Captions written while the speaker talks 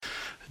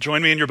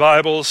Join me in your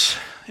Bibles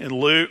in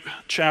Luke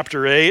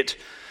chapter 8,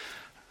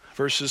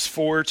 verses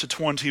 4 to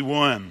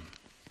 21.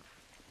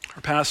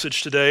 Our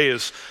passage today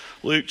is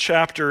Luke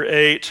chapter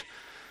 8,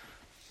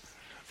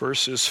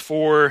 verses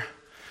 4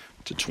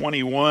 to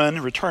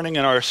 21. Returning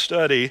in our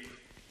study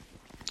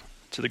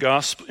to the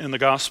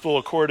gospel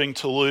according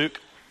to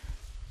Luke.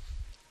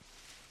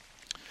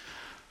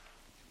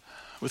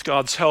 With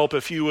God's help,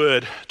 if you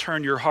would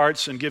turn your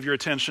hearts and give your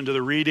attention to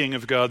the reading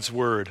of God's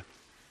word.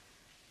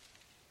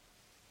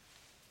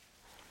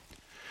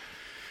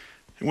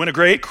 When a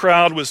great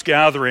crowd was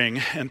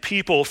gathering and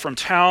people from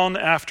town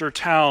after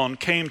town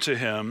came to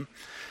him,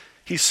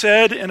 he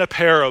said in a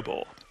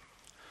parable,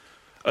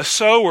 "A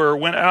sower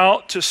went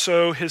out to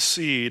sow his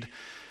seed,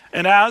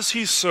 and as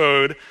he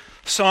sowed,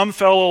 some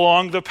fell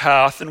along the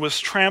path and was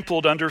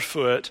trampled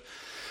underfoot,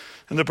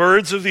 and the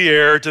birds of the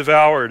air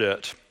devoured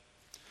it.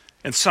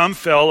 And some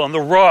fell on the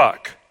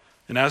rock,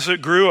 and as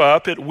it grew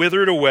up, it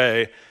withered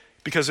away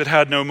because it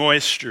had no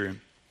moisture.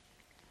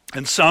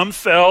 And some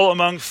fell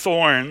among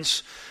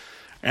thorns,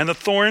 and the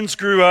thorns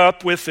grew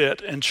up with it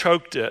and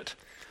choked it.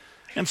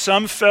 And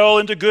some fell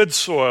into good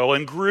soil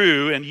and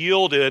grew and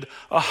yielded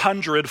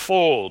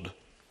 100-fold.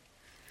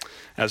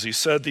 As he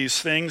said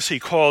these things, he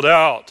called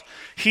out,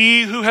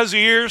 'He who has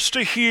ears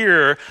to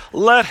hear,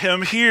 let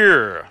him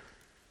hear.'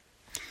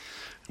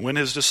 When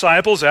his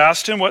disciples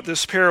asked him what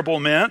this parable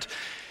meant,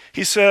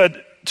 he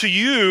said, 'To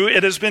you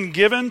it has been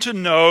given to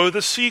know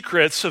the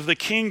secrets of the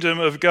kingdom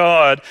of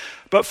God,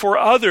 but for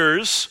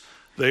others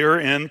they are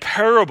in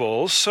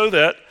parables, so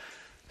that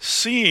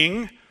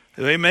seeing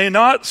they may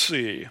not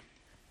see,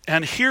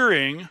 and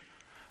hearing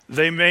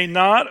they may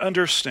not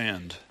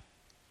understand.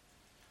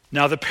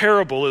 Now the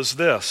parable is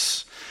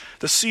this.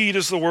 The seed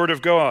is the word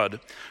of God.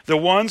 The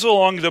ones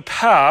along the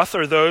path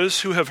are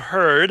those who have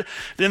heard.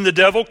 Then the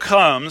devil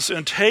comes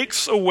and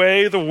takes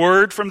away the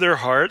word from their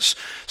hearts,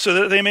 so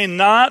that they may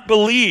not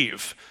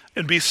believe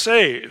and be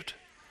saved.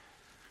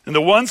 And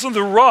the ones on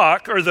the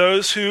rock are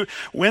those who,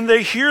 when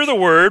they hear the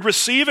word,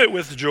 receive it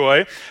with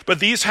joy, but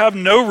these have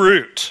no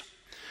root.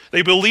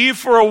 They believe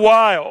for a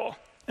while,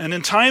 and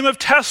in time of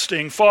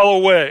testing fall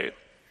away.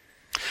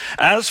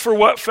 As for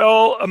what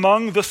fell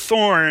among the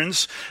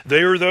thorns,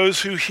 they are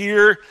those who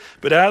hear,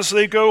 but as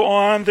they go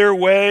on their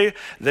way,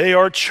 they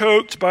are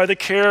choked by the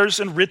cares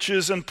and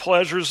riches and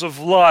pleasures of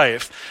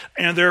life,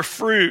 and their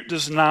fruit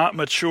does not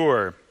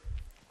mature.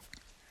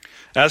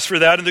 As for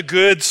that in the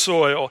good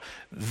soil,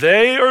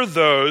 they are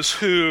those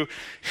who,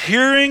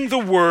 hearing the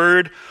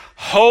word,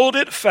 hold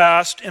it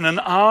fast in an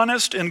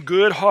honest and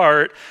good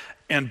heart,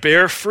 and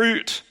bear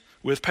fruit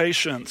with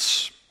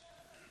patience.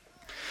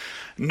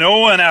 No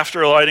one,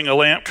 after lighting a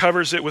lamp,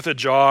 covers it with a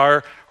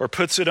jar or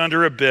puts it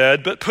under a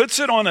bed, but puts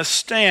it on a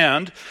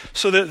stand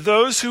so that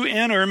those who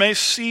enter may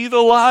see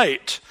the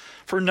light.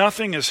 For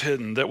nothing is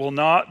hidden that will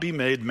not be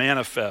made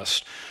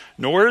manifest,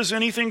 nor is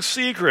anything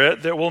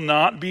secret that will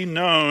not be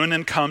known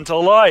and come to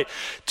light.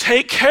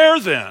 Take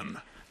care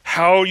then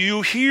how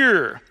you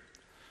hear,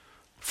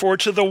 for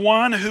to the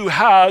one who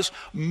has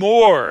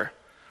more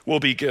will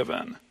be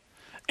given.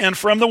 And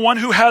from the one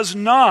who has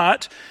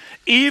not,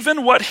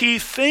 even what he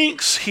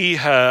thinks he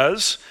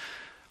has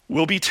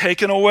will be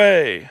taken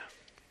away."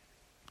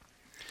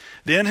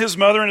 Then his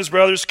mother and his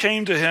brothers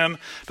came to him,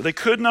 but they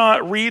could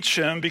not reach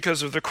him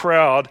because of the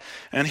crowd.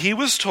 And he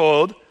was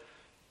told,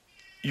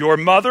 "Your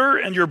mother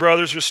and your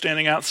brothers are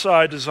standing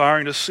outside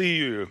desiring to see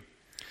you."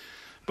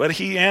 But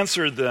he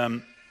answered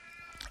them,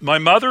 "My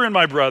mother and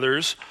my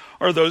brothers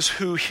are those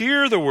who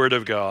hear the word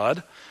of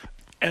God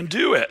and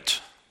do it.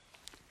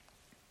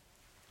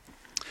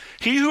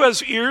 He who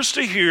has ears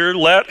to hear,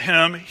 let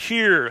him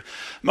hear.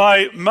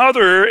 My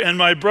mother and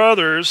my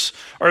brothers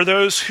are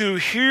those who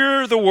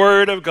hear the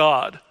word of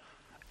God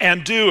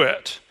and do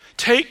it.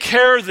 Take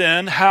care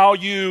then how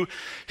you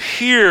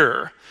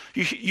hear."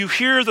 You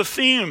hear the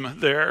theme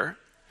there.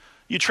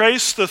 You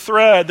trace the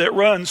thread that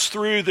runs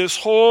through this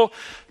whole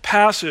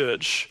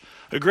passage.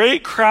 A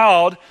great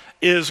crowd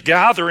is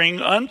gathering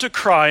unto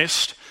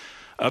Christ.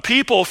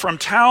 People from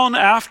town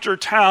after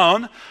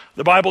town,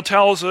 the Bible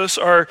tells us,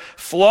 are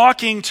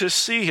flocking to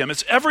see him.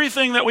 It's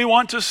everything that we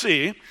want to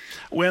see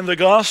when the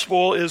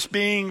gospel is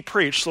being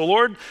preached. The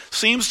Lord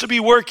seems to be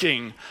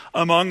working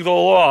among the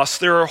lost.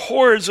 There are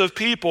hordes of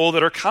people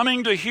that are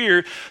coming to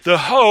hear the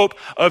hope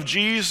of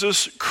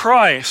Jesus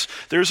Christ.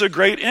 There's a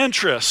great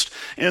interest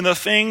in the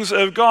things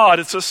of God.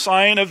 It's a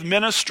sign of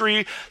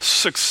ministry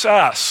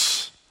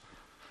success.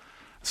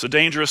 It's a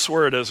dangerous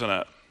word, isn't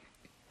it?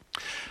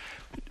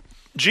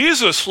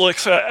 Jesus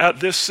looks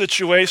at this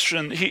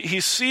situation. He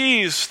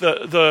sees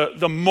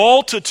the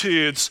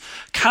multitudes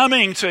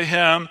coming to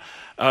him,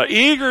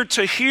 eager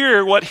to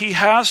hear what he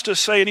has to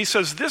say. And he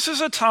says, this is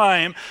a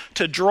time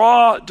to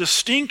draw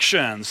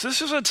distinctions.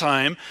 This is a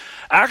time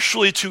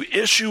actually to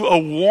issue a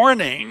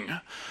warning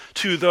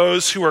to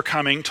those who are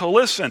coming to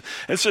listen.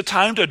 It's a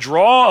time to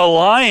draw a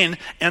line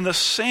in the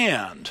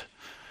sand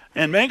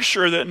and make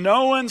sure that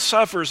no one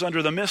suffers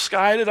under the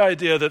misguided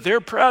idea that their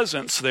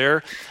presence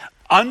there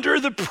under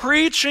the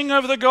preaching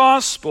of the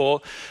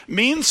gospel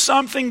means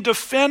something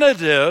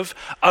definitive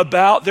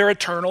about their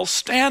eternal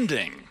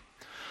standing,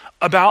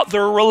 about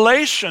their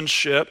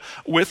relationship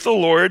with the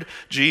Lord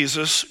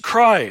Jesus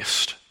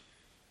Christ.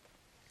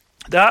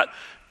 That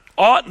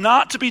ought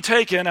not to be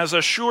taken as a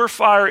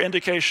surefire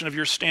indication of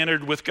your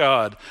standard with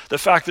God, the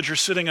fact that you're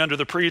sitting under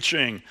the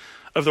preaching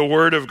of the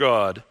Word of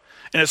God.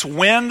 And it's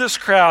when this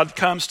crowd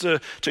comes to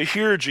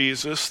hear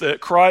Jesus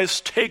that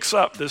Christ takes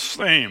up this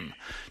theme.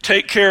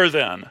 Take care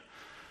then,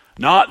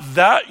 not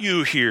that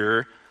you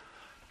hear,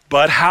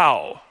 but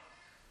how.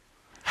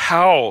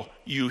 How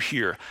you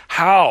hear.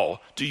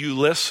 How do you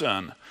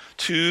listen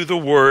to the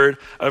Word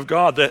of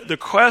God? The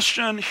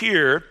question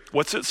here,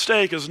 what's at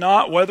stake, is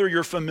not whether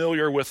you're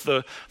familiar with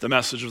the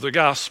message of the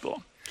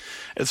gospel.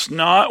 It's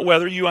not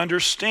whether you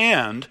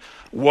understand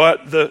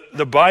what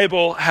the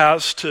Bible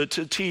has to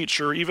teach,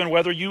 or even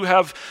whether you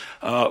have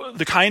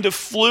the kind of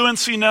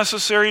fluency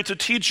necessary to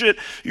teach it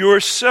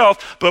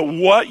yourself, but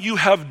what you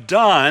have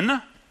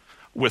done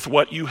with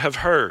what you have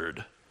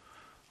heard,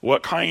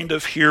 what kind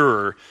of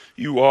hearer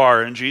you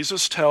are. And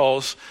Jesus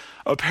tells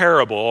a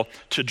parable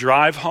to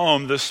drive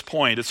home this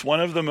point. It's one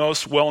of the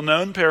most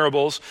well-known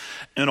parables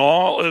in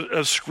all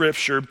of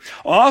Scripture.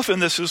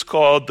 Often this is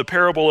called the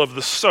parable of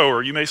the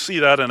sower. You may see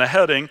that in a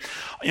heading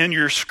in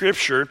your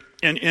Scripture,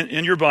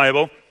 in your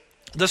Bible.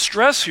 The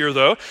stress here,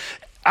 though,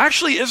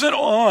 actually isn't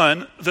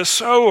on the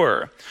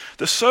sower.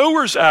 The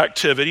sower's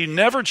activity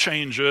never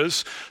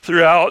changes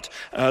throughout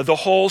the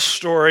whole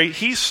story.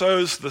 He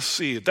sows the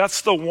seed.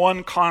 That's the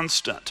one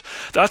constant.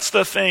 That's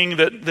the thing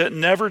that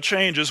never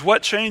changes.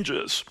 What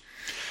changes?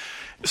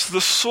 It's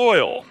the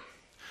soil.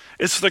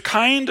 It's the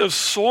kind of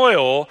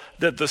soil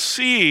that the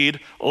seed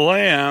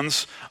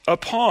lands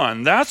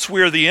upon. That's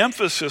where the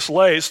emphasis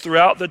lays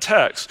throughout the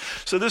text.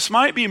 So this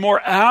might be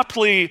more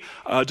aptly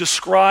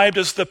described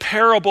as the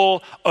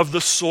parable of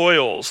the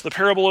soils, the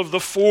parable of the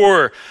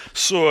four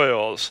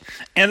soils.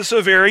 And it's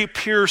a very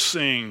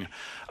piercing,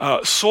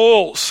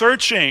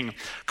 soul-searching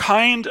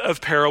kind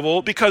of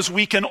parable, because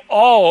we can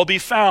all be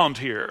found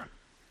here.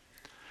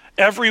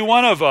 Every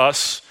one of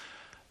us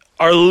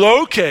are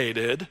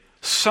located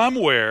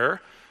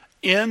somewhere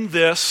in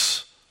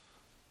this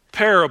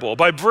parable.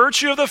 By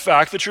virtue of the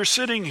fact that you're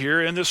sitting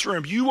here in this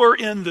room, you are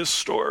in this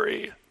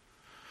story.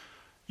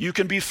 You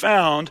can be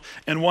found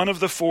in one of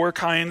the four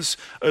kinds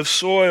of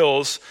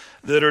soils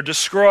that are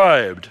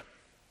described.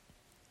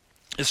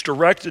 It's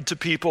directed to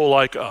people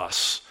like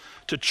us,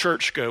 to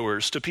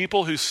churchgoers, to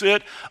people who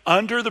sit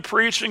under the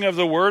preaching of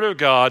the Word of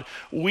God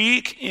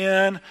week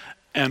in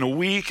and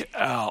week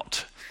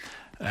out.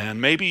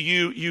 And maybe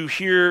you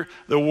hear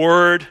the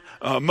Word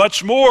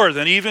much more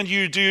than even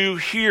you do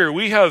here.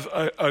 We have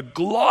a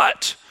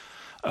glut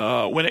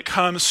when it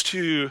comes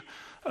to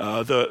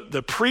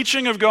the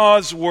preaching of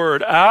God's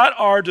Word at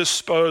our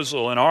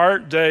disposal in our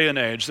day and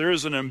age. There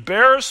is an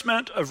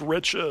embarrassment of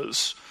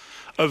riches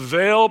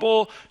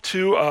available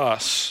to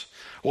us.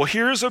 Well,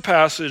 here's a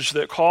passage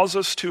that calls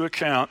us to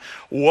account.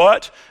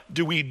 What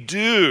do we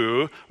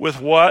do with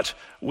what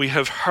we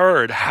have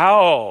heard?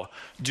 How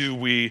do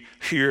we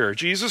hear?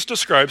 Jesus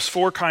describes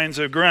four kinds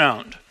of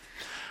ground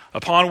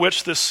upon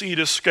which the seed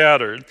is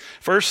scattered.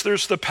 First,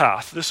 there's the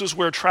path. This is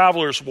where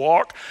travelers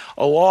walk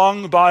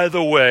along by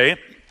the way,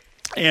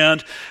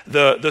 and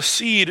the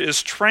seed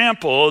is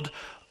trampled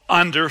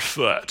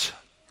underfoot.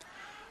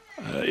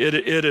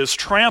 It is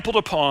trampled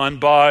upon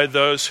by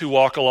those who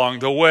walk along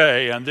the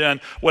way, and then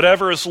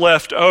whatever is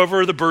left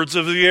over, the birds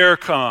of the air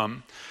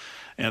come,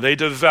 and they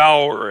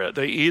devour it.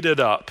 They eat it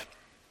up.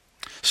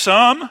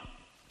 Some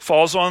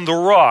falls on the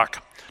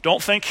rock.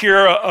 Don't think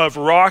here of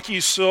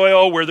rocky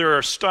soil where there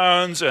are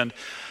stones and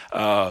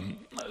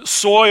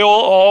soil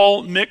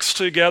all mixed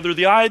together.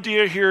 The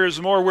idea here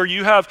is more where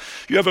you have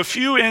a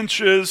few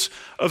inches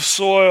of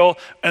soil,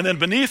 and then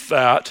beneath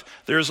that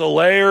there's a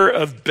layer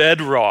of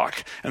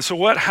bedrock. And so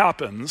what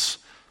happens?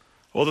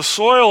 Well, the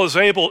soil is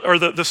able, or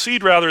the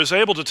seed rather, is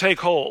able to take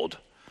hold.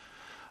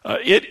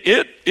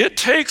 It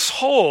takes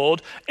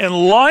hold,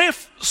 and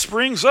life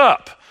springs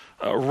up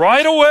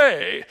right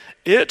away.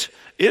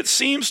 It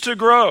seems to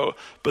grow,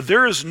 but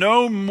there is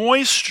no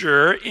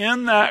moisture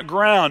in that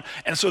ground,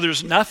 and so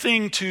there's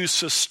nothing to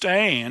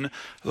sustain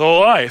the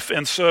life,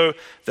 and so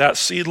that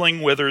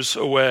seedling withers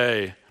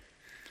away.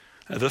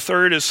 The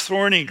third is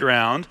thorny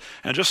ground,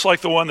 and just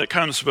like the one that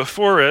comes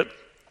before it,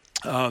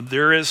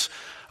 there is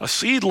a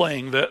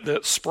seedling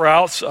that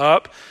sprouts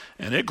up,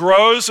 and it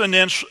grows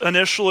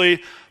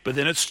initially, but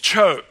then it's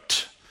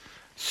choked.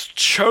 It's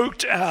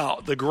choked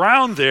out. The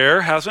ground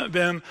there hasn't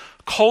been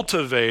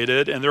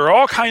cultivated, and there are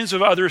all kinds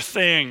of other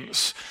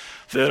things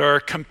that are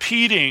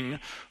competing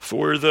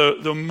for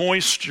the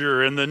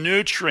moisture and the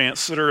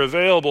nutrients that are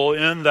available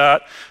in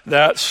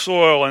that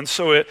soil, and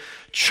so it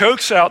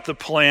chokes out the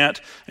plant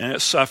and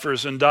it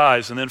suffers and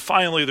dies. And then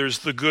finally there's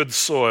the good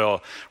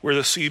soil where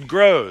the seed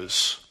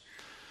grows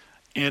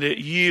and it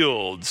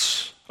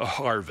yields a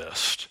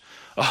harvest,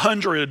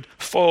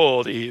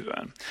 100-fold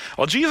even.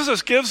 Well,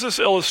 Jesus gives this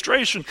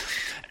illustration,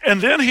 and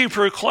then he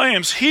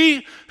proclaims,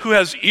 "He who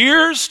has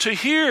ears to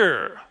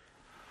hear,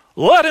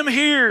 Let him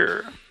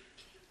hear.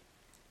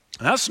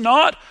 That's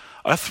not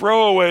a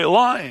throwaway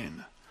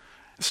line.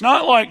 It's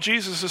not like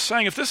Jesus is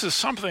saying, if this is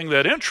something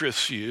that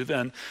interests you,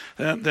 then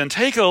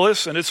take a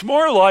listen. It's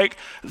more like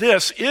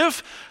this.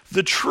 If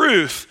the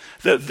truth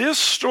that this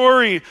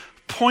story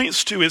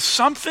points to is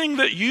something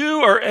that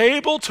you are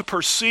able to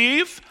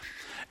perceive,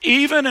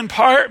 even in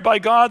part by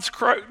God's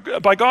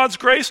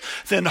grace,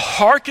 then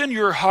hearken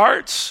your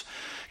hearts.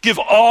 Give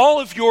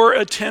all of your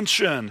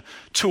attention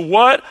to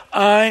what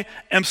I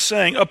am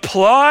saying.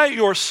 Apply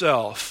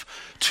yourself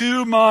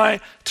to my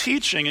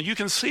teaching. And you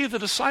can see the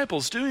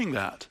disciples doing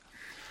that.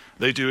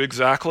 They do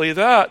exactly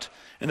that.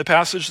 In the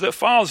passage that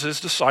follows, his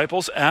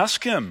disciples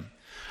ask him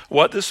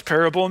what this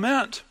parable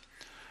meant.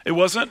 It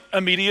wasn't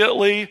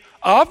immediately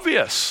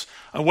obvious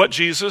what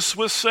Jesus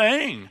was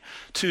saying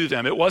to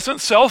them. It wasn't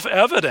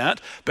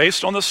self-evident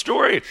based on the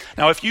story.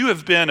 Now, if you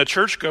have been a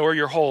churchgoer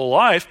your whole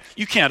life,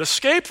 you can't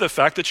escape the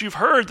fact that you've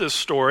heard this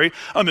story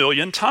a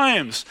million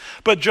times.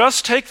 But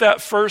just take that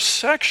first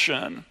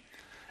section.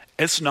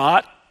 It's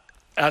not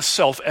as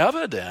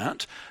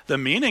self-evident, the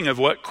meaning of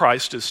what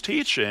Christ is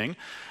teaching,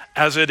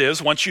 as it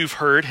is once you've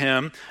heard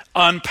him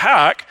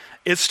unpack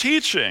its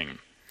teaching.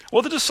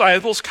 Well, the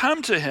disciples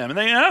come to him and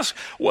they ask,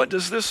 what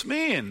does this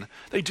mean?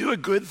 They do a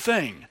good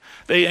thing.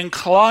 They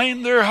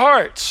incline their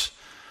hearts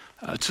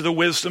to the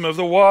wisdom of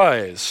the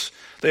wise.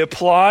 They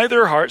apply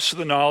their hearts to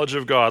the knowledge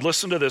of God.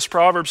 Listen to this,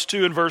 Proverbs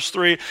 2 and verse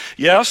 3.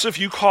 Yes, if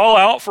you call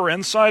out for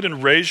insight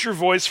and raise your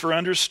voice for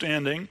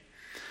understanding,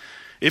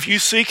 if you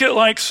seek it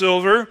like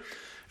silver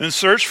and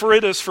search for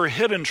it as for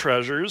hidden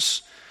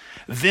treasures,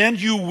 then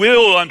you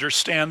will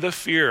understand the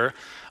fear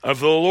of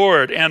the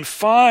Lord and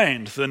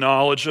find the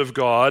knowledge of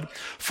God.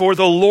 For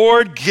the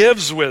Lord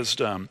gives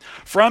wisdom.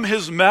 From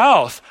his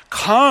mouth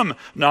come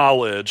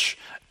knowledge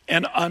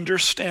and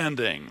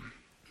understanding.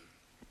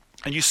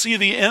 And you see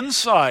the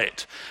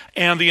insight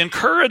and the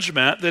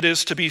encouragement that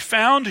is to be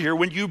found here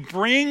when you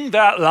bring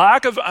that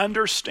lack of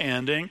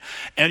understanding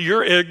and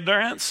your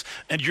ignorance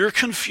and your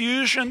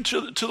confusion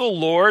to the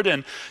Lord,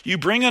 and you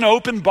bring an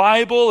open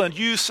Bible and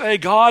you say,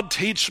 God,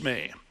 teach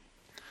me.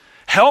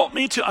 Help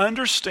me to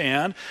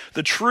understand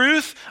the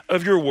truth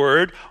of your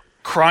word.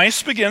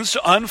 Christ begins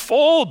to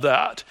unfold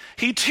that.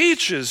 He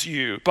teaches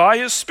you by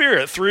his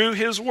Spirit through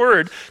his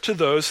word to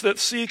those that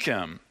seek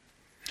him.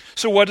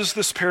 So what does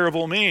this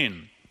parable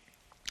mean?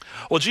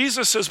 Well,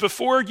 Jesus says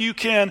before you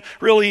can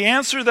really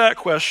answer that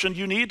question,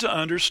 you need to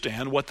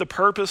understand what the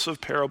purpose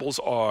of parables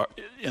are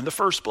in the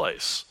first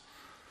place.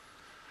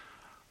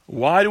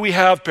 Why do we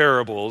have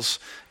parables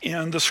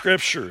in the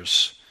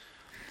scriptures?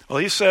 Well,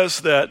 he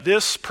says that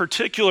this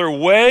particular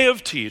way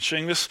of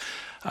teaching, this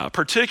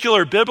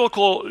particular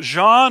biblical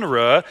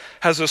genre,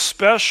 has a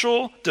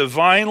special,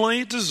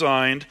 divinely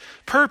designed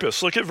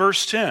purpose. Look at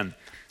verse 10.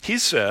 He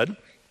said,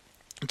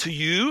 to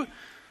you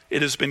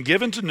it has been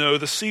given to know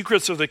the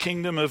secrets of the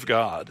kingdom of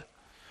God,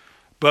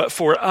 but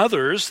for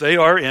others they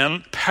are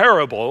in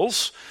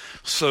parables,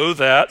 so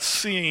that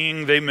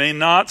seeing they may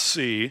not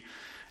see,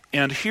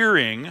 and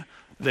hearing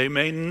they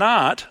may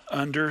not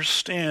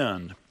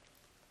understand.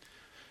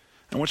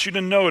 I want you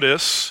to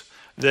notice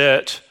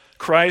that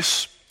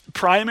Christ's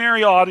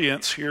primary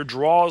audience here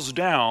draws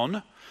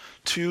down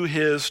to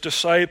his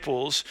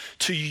disciples.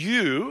 To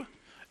you,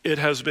 it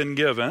has been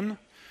given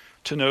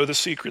to know the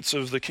secrets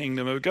of the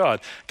kingdom of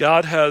God.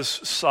 God has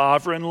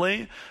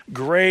sovereignly,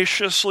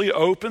 graciously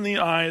opened the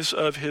eyes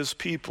of his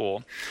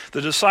people.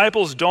 The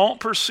disciples don't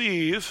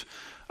perceive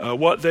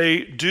what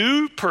they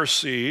do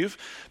perceive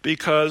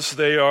because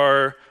they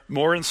are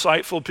more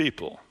insightful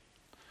people,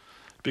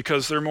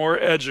 because they're more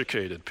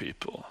educated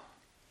people.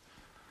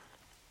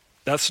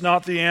 That's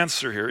not the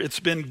answer here.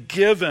 It's been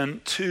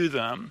given to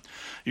them.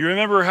 You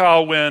remember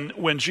how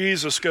when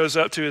Jesus goes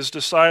up to his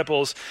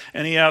disciples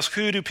and he asks,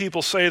 who do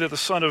people say that the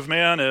Son of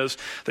Man is?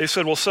 They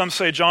said, well, some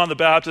say John the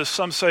Baptist,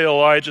 some say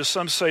Elijah,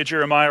 some say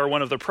Jeremiah or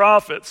one of the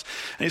prophets.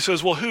 And he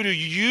says, well, who do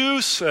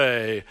you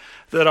say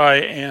that I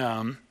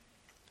am?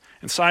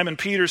 And Simon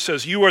Peter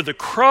says, you are the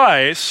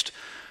Christ,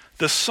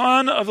 the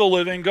Son of the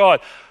living God.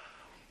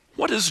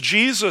 What does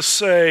Jesus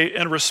say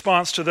in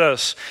response to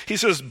this? He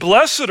says,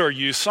 blessed are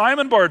you,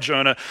 Simon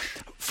Bar-Jonah,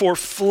 for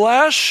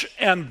flesh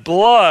and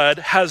blood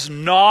has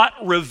not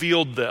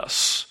revealed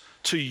this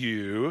to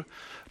you,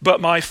 but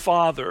my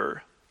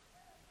Father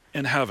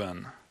in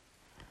heaven.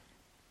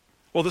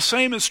 Well, the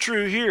same is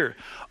true here.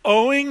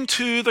 Owing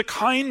to the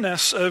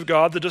kindness of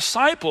God, the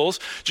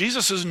disciples,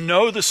 Jesus says,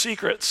 know the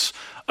secrets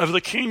of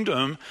the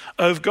kingdom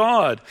of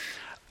God.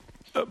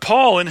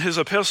 Paul, in his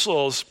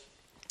epistles,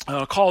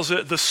 calls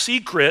it the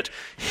secret,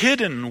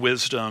 hidden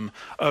wisdom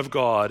of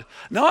God.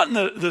 Not in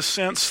the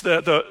sense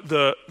that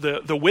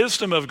the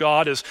wisdom of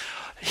God is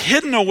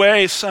hidden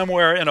away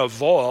somewhere in a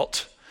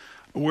vault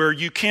where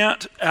you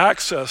can't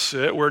access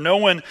it, where no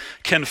one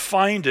can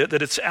find it,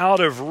 that it's out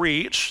of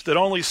reach, that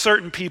only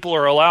certain people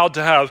are allowed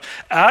to have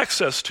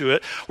access to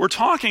it. We're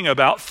talking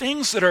about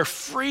things that are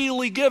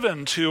freely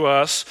given to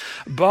us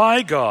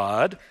by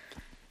God,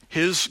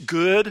 his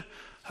good,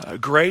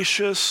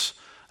 gracious,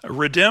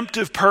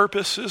 redemptive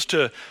purposes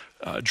to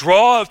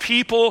draw of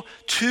people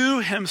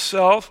to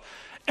himself,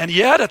 and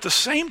yet at the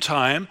same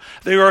time,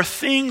 they are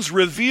things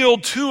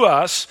revealed to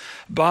us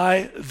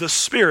by the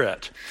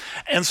Spirit.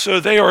 And so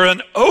they are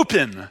an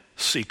open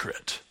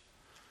secret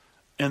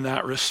in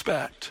that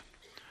respect.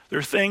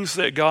 They're things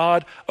that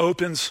God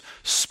opens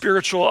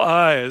spiritual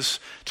eyes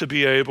to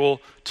be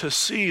able to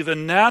see. The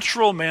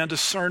natural man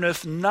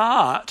discerneth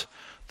not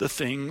the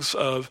things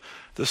of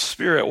the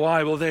Spirit.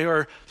 Why? Well, they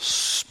are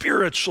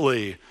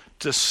spiritually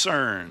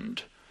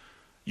discerned.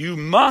 You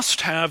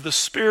must have the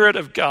Spirit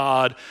of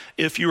God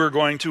if you are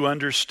going to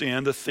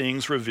understand the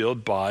things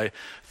revealed by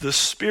the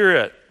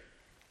Spirit.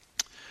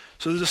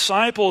 So the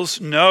disciples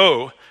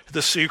know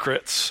the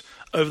secrets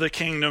of the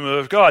kingdom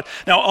of God.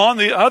 Now, on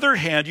the other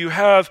hand, you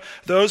have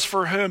those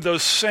for whom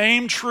those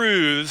same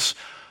truths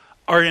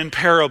are in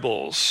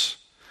parables.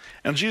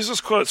 And Jesus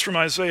quotes from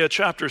Isaiah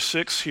chapter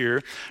 6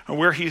 here,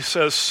 where he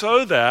says,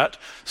 so that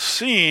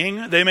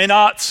seeing they may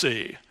not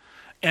see,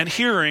 and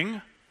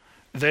hearing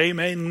they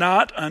may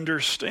not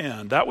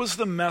understand. That was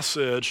the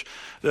message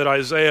that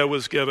Isaiah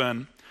was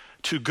given,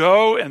 to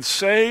go and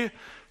say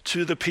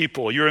to the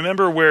people. You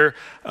remember where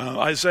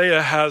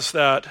Isaiah has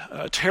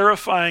that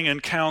terrifying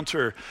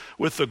encounter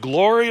with the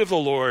glory of the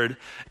Lord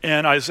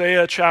in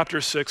Isaiah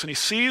chapter 6, and he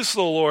sees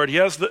the Lord. He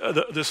has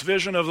this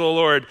vision of the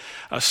Lord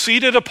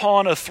seated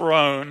upon a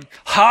throne,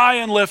 high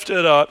and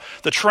lifted up,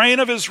 the train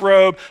of his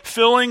robe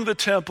filling the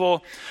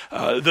temple,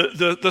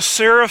 the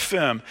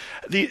seraphim,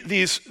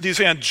 these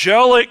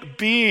angelic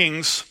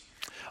beings,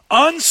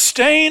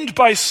 unstained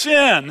by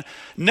sin,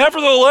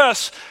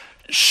 nevertheless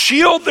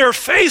shield their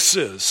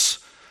faces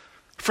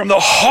from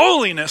the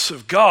holiness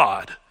of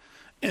God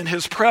in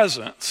his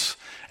presence.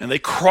 And they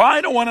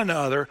cry to one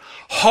another,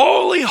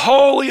 holy,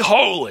 holy,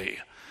 holy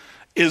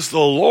is the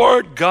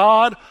Lord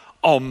God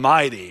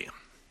Almighty.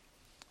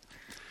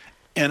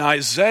 And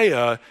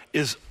Isaiah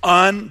is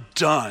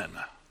undone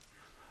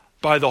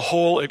by the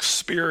whole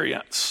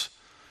experience.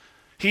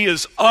 He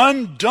is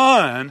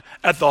undone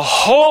at the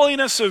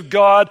holiness of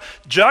God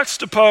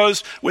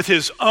juxtaposed with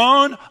his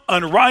own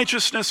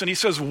unrighteousness. And he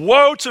says,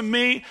 woe to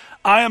me,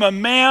 I am a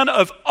man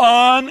of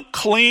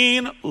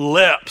unclean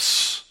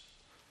lips.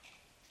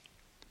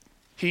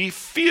 He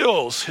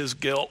feels his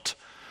guilt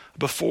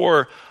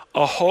before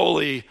a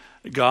holy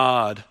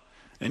God.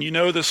 And you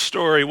know this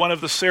story. One of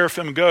the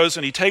seraphim goes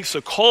and he takes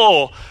a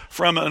coal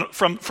from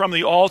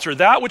the altar,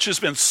 that which has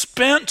been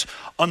spent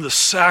on the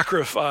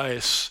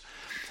sacrifice,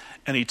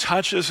 and he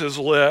touches his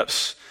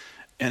lips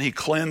and he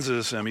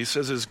cleanses him. He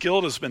says his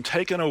guilt has been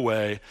taken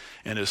away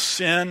and his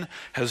sin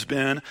has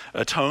been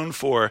atoned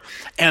for.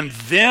 And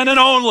then and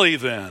only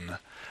then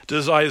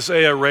does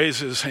Isaiah raise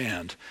his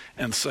hand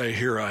and say,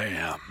 here I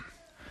am,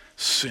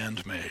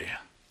 send me.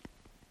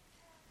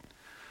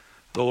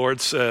 The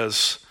Lord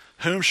says,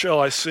 whom shall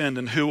I send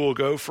and who will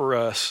go for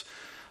us?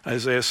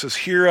 Isaiah says,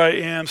 here I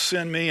am,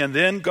 send me. And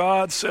then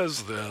God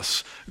says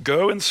this,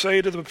 go and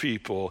say to the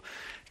people,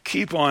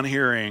 keep on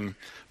hearing,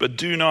 but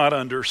do not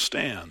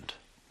understand.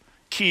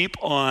 Keep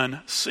on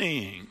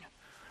seeing,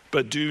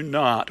 but do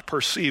not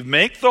perceive.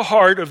 Make the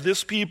heart of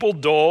this people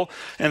dull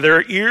and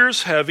their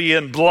ears heavy,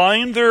 and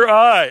blind their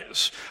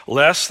eyes,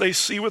 lest they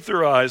see with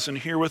their eyes and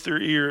hear with their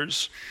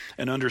ears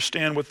and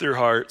understand with their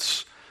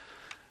hearts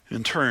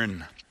and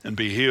turn and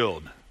be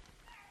healed.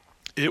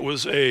 It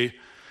was a,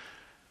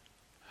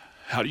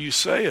 how do you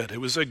say it? It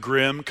was a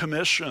grim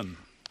commission.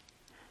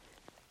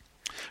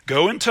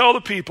 Go and tell the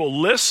people,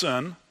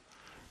 listen,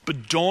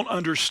 but don't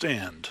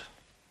understand.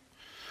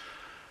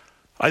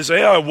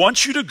 Isaiah, I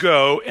want you to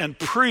go and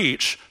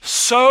preach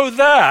so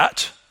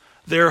that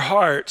their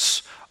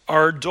hearts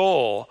are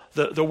dull.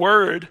 The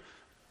word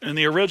in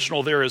the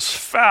original there is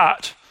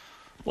fat,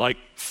 like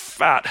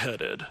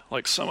fat-headed,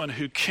 like someone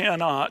who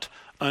cannot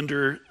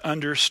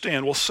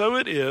understand. Well, so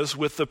it is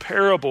with the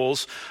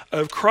parables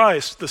of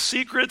Christ. The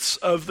secrets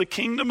of the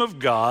kingdom of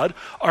God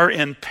are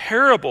in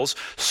parables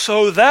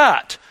so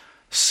that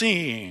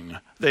seeing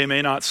they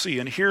may not see,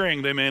 and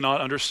hearing they may not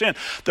understand.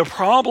 The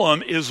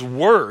problem is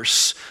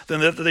worse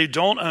than that they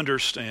don't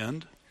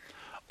understand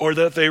or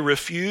that they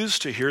refuse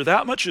to hear.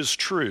 That much is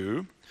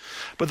true.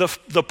 But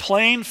the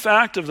plain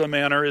fact of the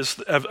matter is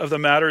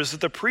that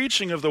the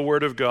preaching of the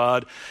Word of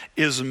God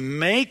is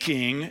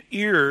making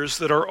ears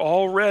that are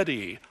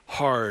already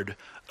hard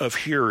of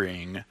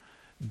hearing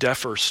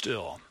deafer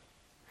still.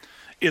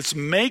 It's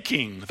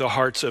making the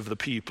hearts of the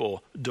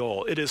people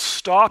dull. It is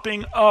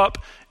stopping up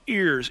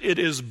ears. It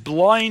is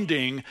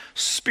blinding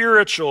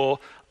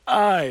spiritual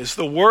eyes.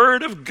 The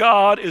Word of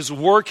God is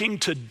working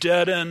to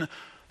deaden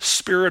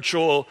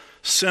spiritual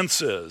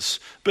senses.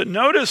 But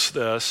notice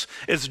this,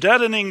 it's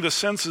deadening the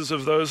senses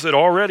of those that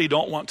already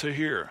don't want to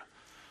hear.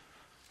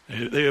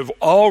 They have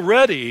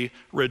already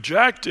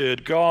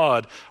rejected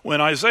God.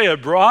 When Isaiah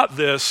brought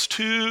this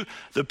to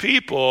the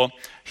people,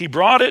 he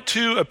brought it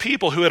to a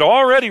people who had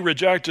already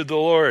rejected the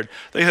Lord.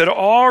 They had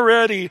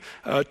already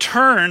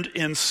turned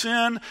in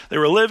sin. They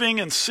were living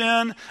in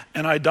sin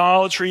and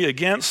idolatry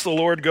against the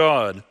Lord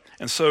God.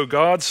 And so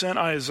God sent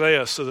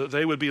Isaiah so that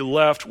they would be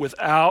left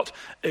without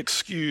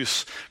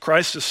excuse.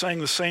 Christ is saying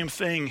the same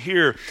thing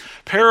here.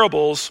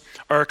 Parables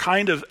are a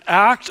kind of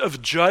act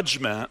of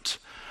judgment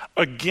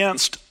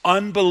against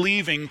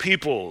unbelieving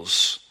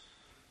peoples,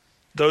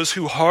 those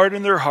who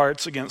harden their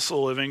hearts against the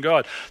living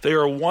God. They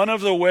are one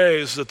of the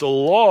ways that the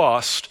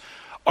lost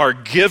are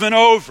given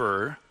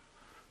over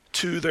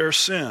to their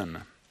sin.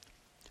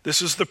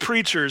 This is the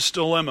preacher's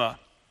dilemma.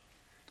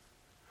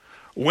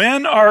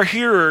 When our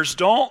hearers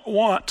don't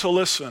want to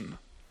listen,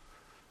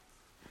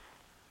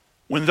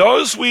 when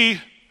those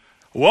we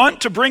want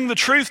to bring the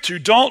truth to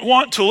don't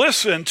want to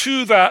listen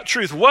to that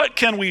truth, what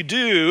can we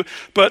do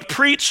but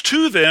preach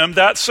to them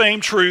that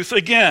same truth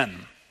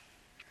again?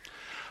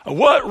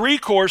 What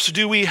recourse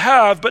do we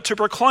have but to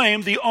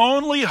proclaim the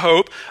only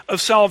hope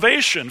of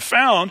salvation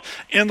found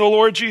in the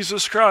Lord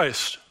Jesus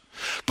Christ?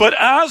 But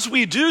as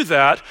we do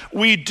that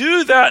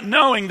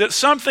knowing that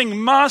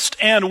something must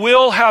and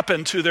will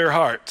happen to their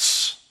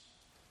hearts.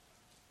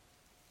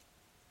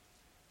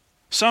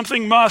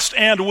 Something must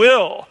and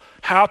will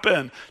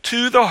happen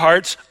to the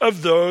hearts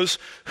of those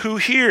who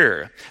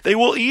hear. They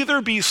will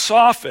either be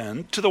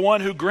softened to the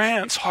one who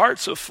grants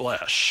hearts of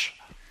flesh,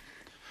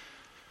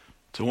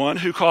 to one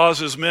who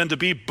causes men to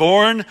be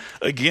born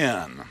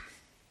again,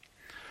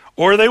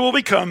 or they will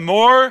become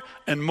more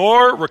and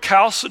more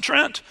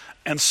recalcitrant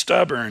and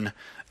stubborn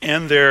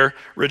in their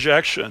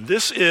rejection.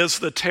 This is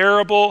the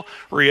terrible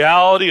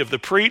reality of the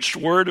preached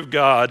word of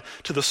God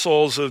to the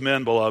souls of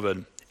men,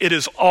 beloved. It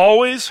is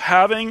always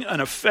having an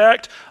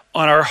effect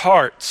on our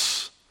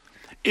hearts.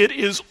 It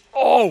is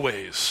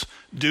always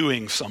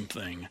doing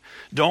something.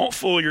 Don't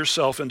fool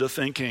yourself into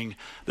thinking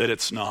that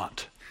it's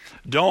not.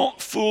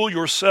 Don't fool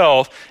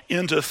yourself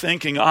into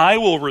thinking, I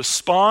will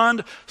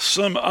respond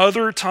some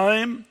other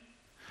time.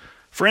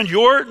 Friend,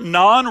 your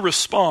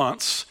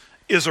non-response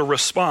is a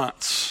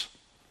response,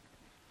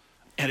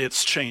 and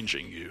it's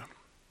changing you.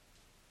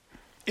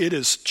 It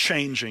is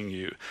changing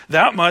you.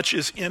 That much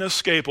is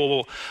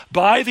inescapable.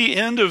 By the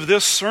end of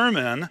this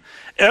sermon,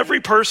 every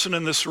person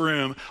in this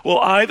room will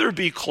either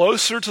be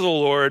closer to the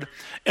Lord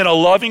in a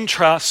loving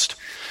trust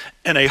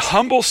and a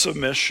humble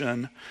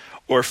submission,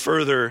 or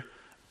further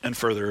and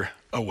further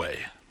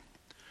away.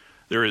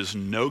 There is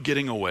no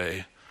getting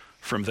away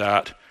from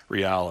that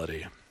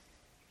reality.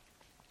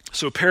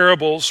 So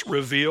parables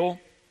reveal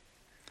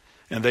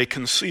and they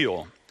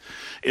conceal.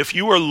 If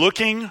you are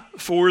looking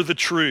for the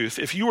truth,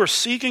 if you are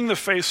seeking the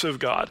face of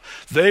God,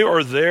 they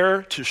are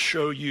there to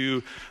show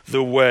you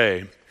the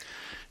way.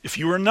 If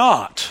you are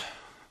not,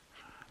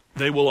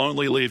 they will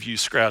only leave you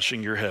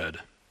scratching your head.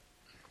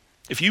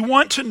 If you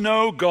want to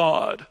know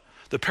God,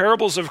 the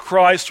parables of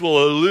Christ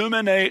will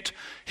illuminate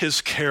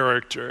his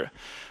character.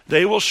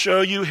 They will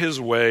show you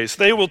his ways.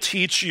 They will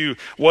teach you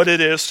what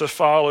it is to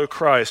follow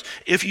Christ.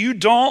 If you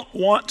don't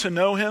want to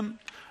know him,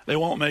 they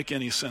won't make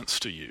any sense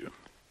to you.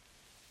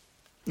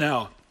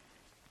 Now,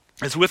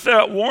 it's with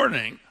that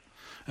warning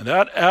and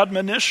that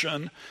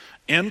admonition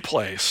in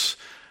place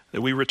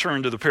that we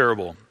return to the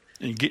parable.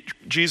 And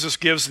Jesus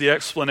gives the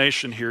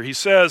explanation here. He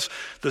says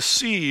the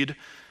seed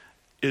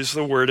is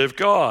the word of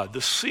God.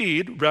 The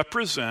seed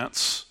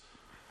represents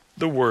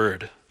the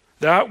word.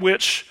 That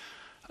which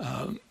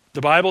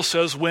the Bible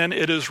says when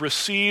it is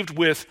received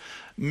with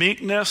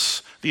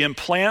meekness, the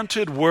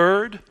implanted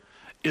word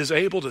is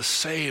able to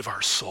save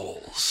our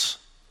souls.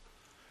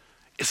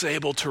 It's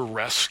able to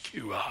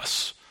rescue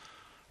us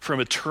from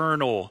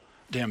eternal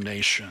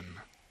damnation.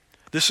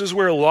 This is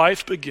where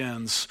life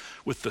begins,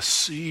 with the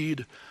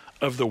seed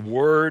of the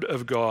Word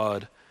of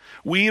God.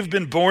 We have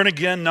been born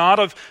again not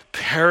of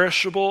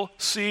perishable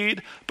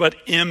seed, but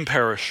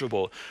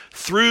imperishable,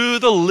 through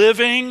the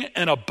living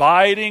and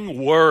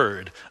abiding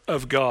Word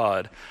of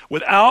God.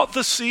 Without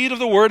the seed of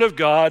the Word of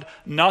God,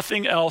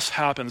 nothing else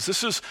happens.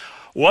 This is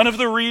one of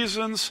the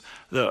reasons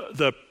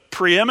the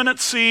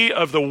preeminency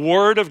of the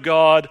Word of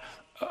God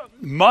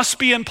must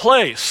be in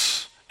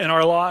place in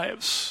our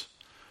lives.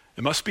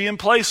 It must be in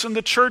place in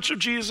the Church of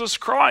Jesus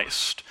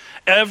Christ.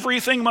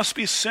 Everything must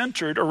be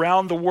centered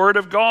around the Word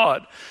of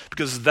God,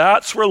 because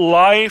that's where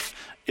life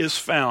is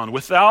found.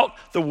 Without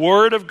the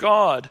Word of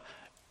God,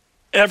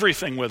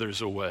 everything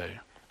withers away.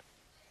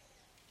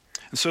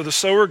 And so the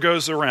sower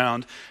goes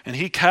around and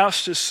he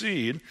casts his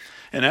seed,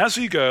 and as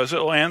he goes, it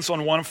lands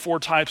on one of four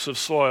types of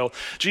soil.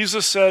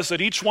 Jesus says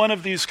that each one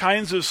of these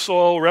kinds of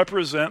soil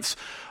represents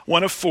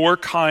one of four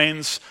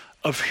kinds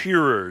of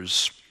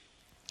hearers.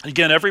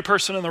 Again, every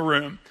person in the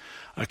room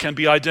can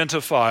be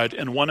identified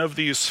in one of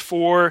these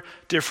four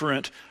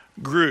different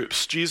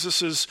groups.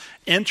 Jesus'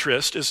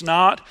 interest is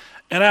not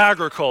in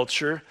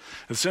agriculture,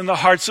 it's in the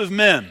hearts of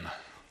men.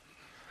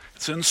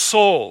 It's in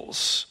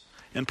souls.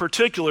 In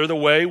particular, the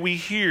way we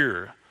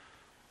hear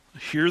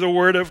the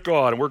word of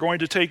God. And we're going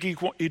to take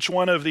each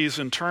one of these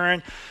in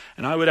turn,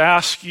 and I would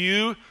ask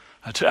you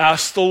to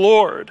ask the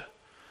Lord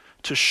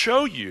to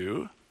show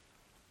you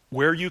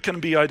where you can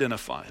be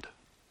identified.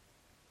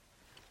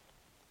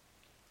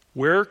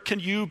 Where can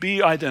you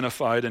be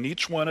identified in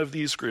each one of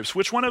these groups?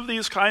 Which one of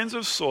these kinds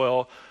of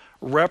soil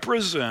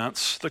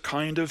represents the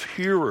kind of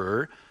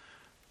hearer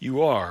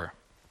you are.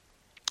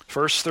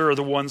 First, there are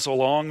the ones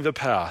along the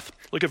path.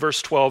 Look at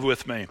verse 12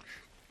 with me.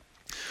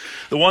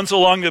 The ones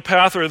along the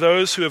path are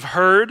those who have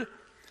heard.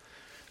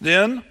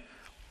 Then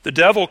the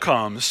devil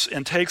comes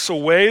and takes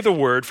away the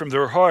word from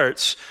their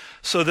hearts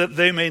so that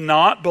they may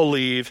not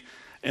believe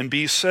and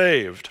be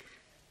saved.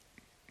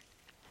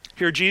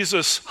 Here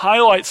Jesus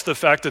highlights the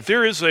fact that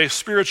there is a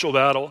spiritual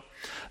battle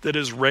that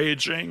is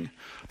raging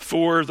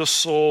for the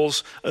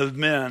souls of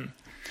men.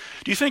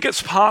 Do you think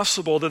it's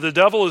possible that the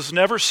devil is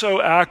never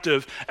so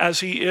active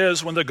as he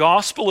is when the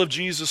gospel of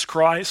Jesus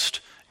Christ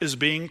is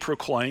being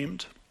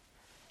proclaimed?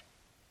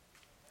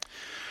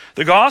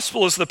 The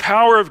gospel is the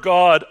power of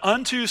God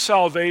unto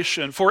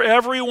salvation for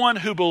everyone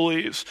who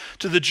believes,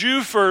 to the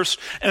Jew first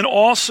and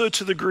also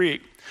to the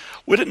Greek.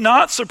 Would it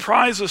not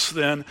surprise us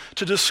then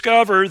to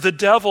discover the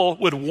devil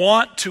would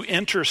want to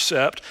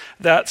intercept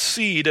that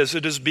seed as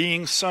it is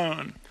being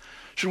sown?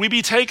 Should we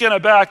be taken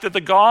aback that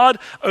the God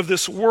of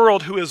this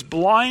world, who has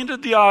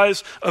blinded the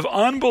eyes of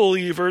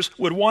unbelievers,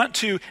 would want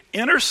to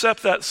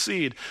intercept that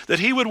seed, that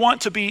he would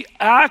want to be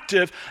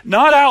active,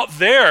 not out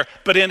there,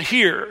 but in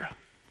here,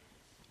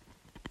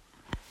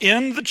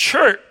 in the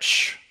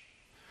church,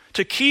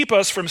 to keep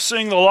us from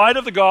seeing the light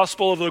of the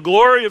gospel of the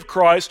glory of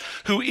Christ,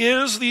 who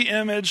is the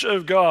image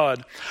of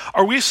God?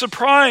 Are we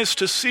surprised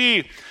to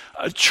see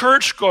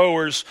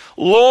churchgoers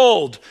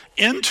lulled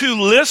into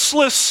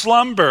listless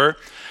slumber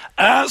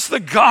as the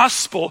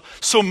gospel,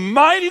 so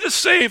mighty to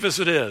save as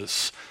it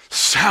is,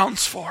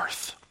 sounds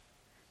forth?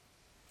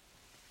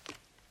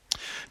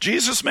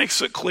 Jesus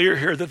makes it clear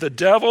here that the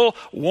devil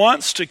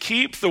wants to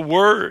keep the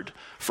word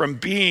from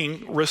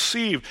being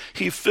received.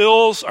 He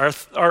fills our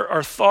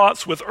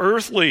thoughts with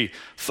earthly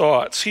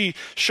thoughts. He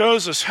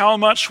shows us how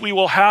much we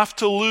will have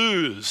to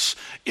lose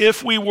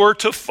if we were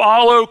to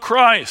follow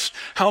Christ,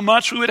 how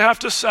much we would have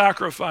to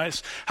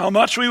sacrifice, how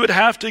much we would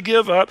have to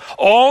give up,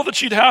 all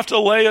that you'd have to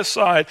lay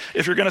aside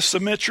if you're going to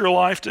submit your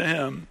life to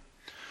him.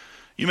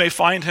 You may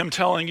find him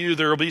telling you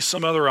there will be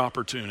some other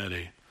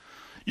opportunity.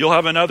 You'll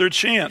have another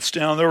chance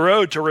down the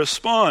road to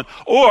respond.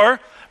 Or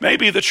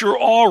maybe that you're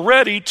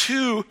already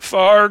too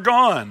far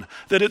gone,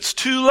 that it's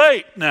too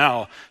late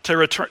now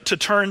to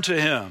turn to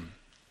him.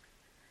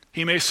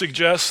 He may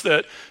suggest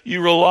that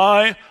you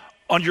rely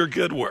on your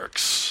good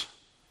works,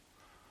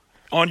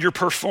 on your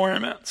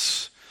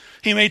performance.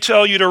 He may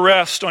tell you to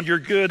rest on your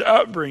good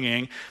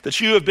upbringing, that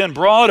you have been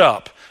brought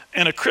up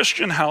in a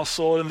Christian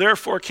household and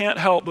therefore can't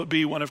help but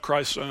be one of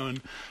Christ's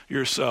own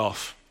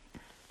yourself.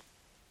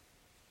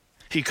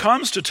 He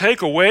comes to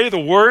take away the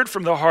word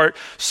from the heart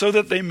so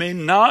that they may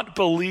not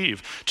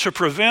believe, to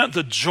prevent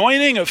the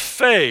joining of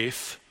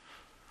faith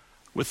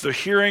with the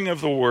hearing of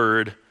the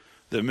word,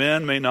 that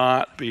men may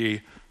not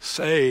be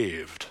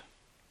saved.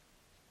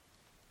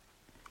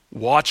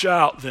 Watch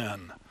out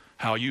then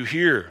how you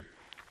hear.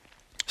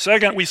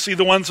 Second, we see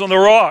the ones on the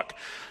rock.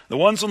 The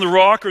ones on the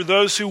rock are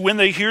those who, when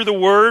they hear the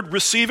word,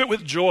 receive it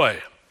with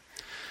joy.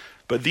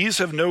 But these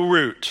have no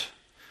root.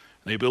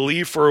 They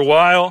believe for a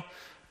while,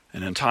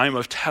 and in time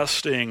of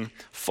testing,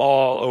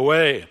 fall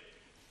away.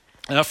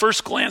 And at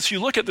first glance, you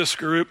look at this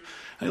group,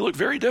 and they look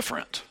very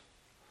different.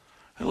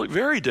 They look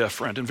very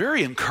different and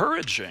very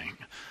encouraging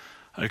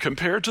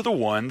compared to the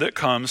one that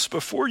comes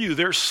before you.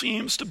 There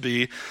seems to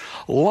be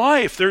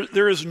life.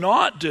 There is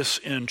not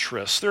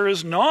disinterest. There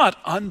is not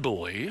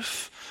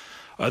unbelief.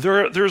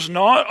 There's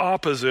not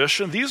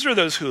opposition. These are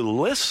those who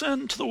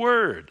listen to the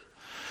word.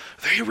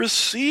 They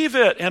receive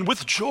it, and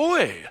with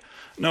joy,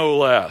 no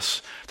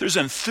less. There's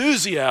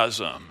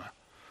enthusiasm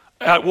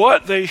at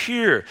what they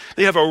hear.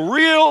 They have a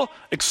real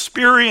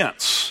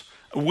experience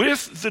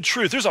with the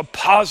truth. There's a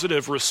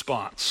positive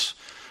response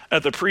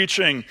at the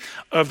preaching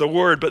of the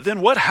word. But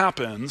then what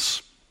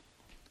happens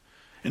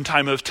in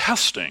time of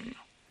testing?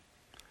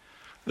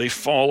 They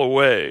fall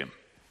away.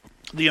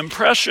 The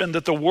impression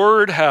that the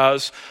word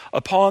has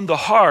upon the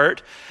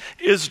heart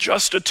is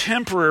just a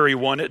temporary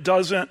one. It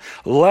doesn't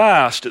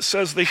last. It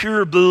says the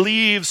hearer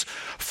believes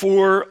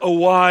for a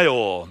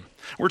while.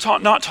 We're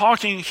not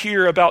talking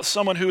here about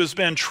someone who has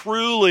been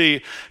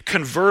truly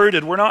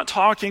converted. We're not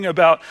talking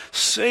about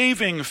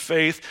saving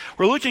faith.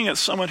 We're looking at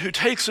someone who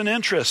takes an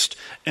interest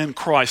in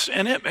Christ,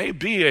 and it may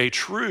be a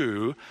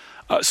true,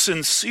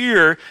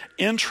 sincere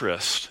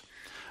interest.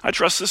 I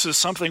trust this is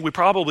something we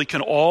probably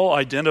can all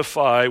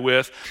identify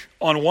with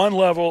on one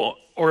level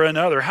or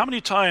another. How many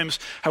times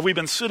have we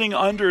been sitting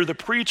under the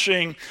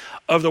preaching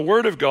of the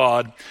Word of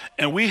God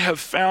and we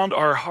have found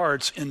our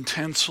hearts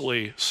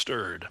intensely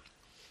stirred?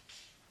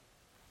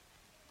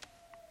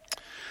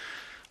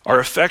 Our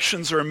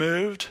affections are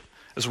moved.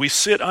 As we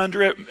sit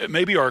under it,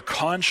 maybe our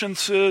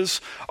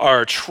consciences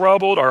are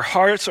troubled, our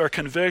hearts are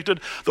convicted.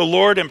 The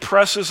Lord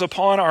impresses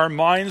upon our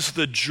minds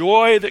the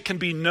joy that can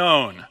be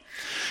known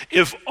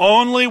if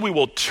only we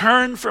will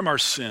turn from our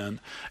sin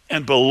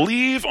and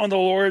believe on the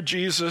Lord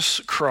Jesus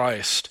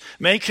Christ.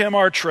 Make him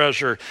our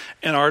treasure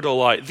and our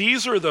delight.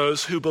 These are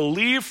those who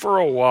believe for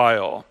a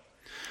while.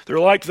 They're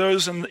like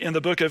those in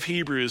the book of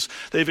Hebrews.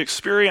 They've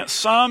experienced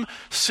some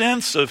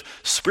sense of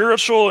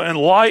spiritual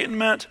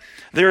enlightenment.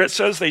 There it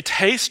says they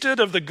tasted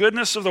of the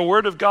goodness of the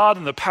word of God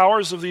and the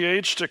powers of the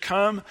age to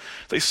come.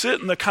 They sit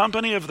in the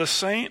company of the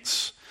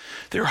saints.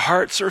 Their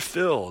hearts are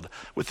filled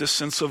with this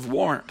sense of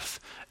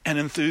warmth and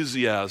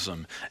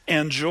enthusiasm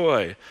and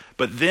joy.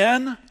 But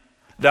then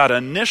that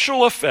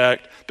initial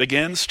effect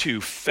begins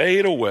to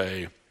fade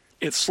away.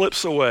 It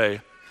slips away.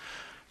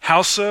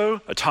 How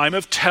so? A time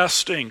of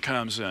testing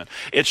comes in.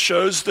 It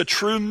shows the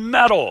true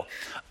mettle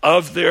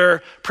of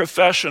their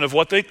profession, of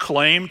what they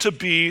claim to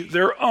be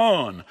their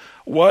own,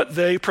 what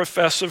they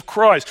profess of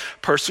Christ.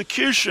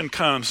 Persecution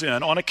comes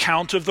in on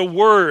account of the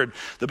word.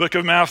 The book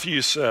of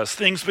Matthew says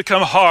things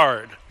become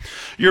hard.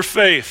 Your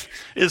faith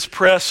is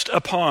pressed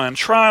upon.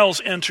 Trials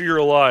enter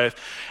your life.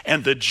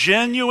 And the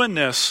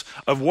genuineness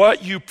of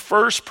what you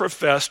first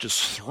professed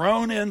is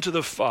thrown into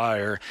the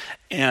fire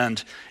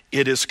and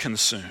it is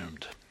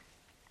consumed.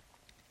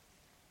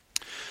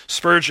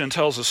 Spurgeon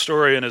tells a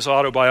story in his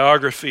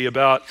autobiography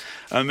about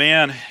a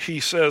man, he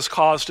says,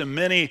 caused him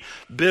many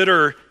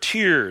bitter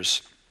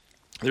tears.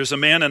 There's a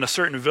man in a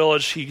certain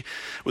village he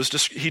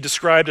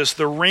described as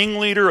the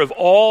ringleader of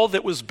all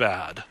that was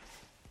bad.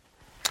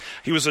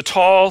 He was a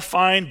tall,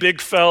 fine, big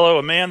fellow,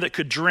 a man that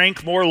could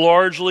drink more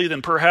largely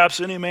than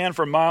perhaps any man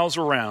for miles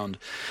around.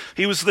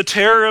 He was the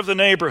terror of the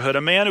neighborhood,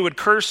 a man who would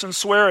curse and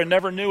swear and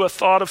never knew a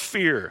thought of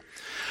fear.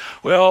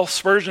 Well,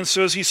 Spurgeon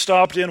says he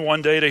stopped in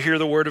one day to hear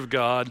the word of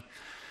God,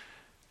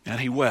 and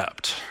he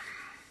wept.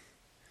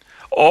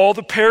 All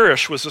the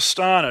parish was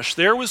astonished.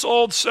 There was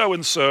old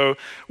so-and-so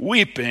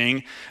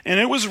weeping, and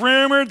it was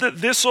rumored that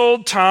this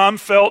old Tom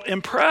felt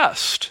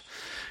impressed.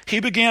 He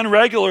began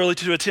regularly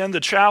to attend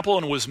the chapel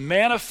and was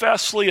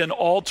manifestly an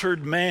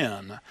altered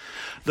man.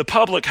 The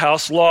public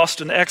house lost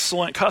an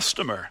excellent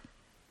customer.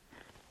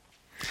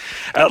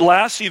 At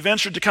last, he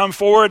ventured to come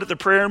forward at the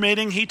prayer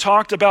meeting. He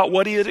talked about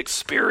what he had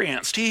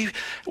experienced,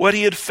 what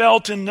he had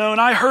felt and known.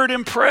 I heard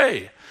him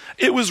pray.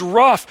 It was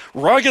rough,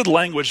 rugged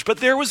language, but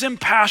there was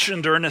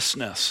impassioned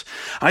earnestness.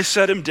 I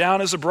set him down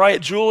as a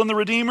bright jewel in the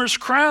Redeemer's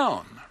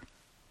crown.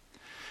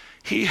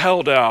 He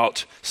held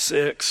out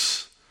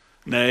 6,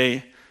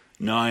 nay,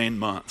 9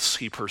 months.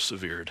 He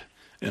persevered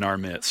in our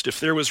midst. If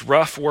there was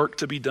rough work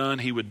to be done,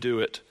 he would do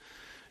it.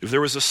 If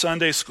there was a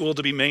Sunday school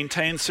to be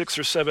maintained 6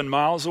 or 7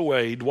 miles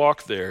away, he'd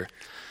walk there.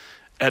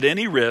 At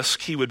any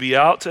risk, he would be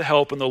out to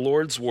help in the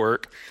Lord's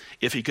work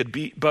if he could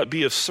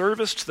be of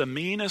service to the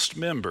meanest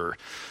member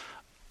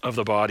of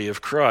the body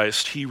of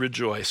Christ. He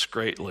rejoiced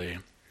greatly.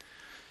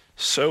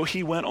 So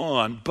he went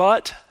on,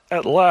 but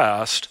at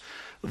last,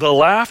 the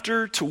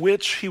laughter to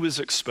which he was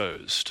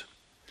exposed,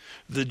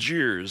 the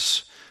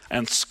jeers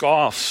and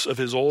scoffs of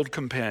his old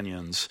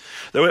companions,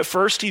 though at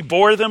first he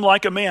bore them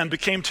like a man,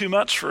 became too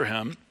much for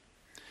him.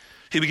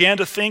 He began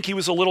to think he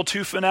was a little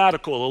too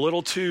fanatical, a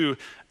little too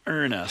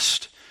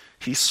earnest.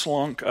 He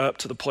slunk up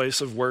to the place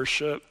of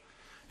worship.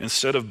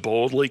 Instead of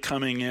boldly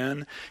coming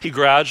in, he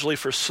gradually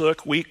forsook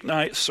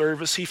weeknight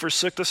service. He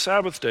forsook the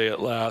Sabbath day at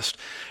last.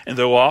 And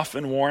though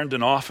often warned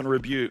and often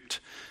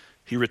rebuked,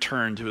 he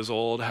returned to his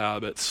old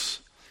habits.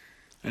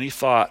 Any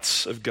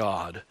thoughts of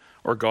God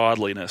or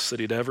godliness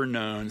that he'd ever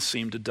known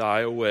seemed to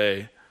die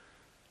away.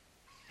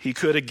 He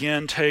could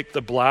again take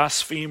the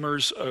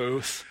blasphemer's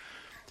oath.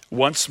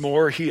 Once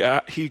more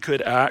he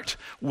could act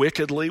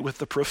wickedly with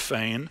the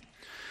profane.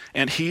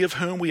 And he of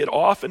whom we had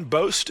often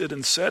boasted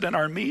and said in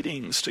our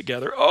meetings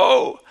together,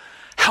 oh,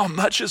 how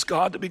much is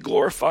God to be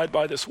glorified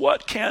by this?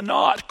 What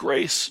cannot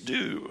grace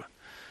do?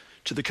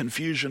 To the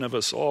confusion of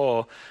us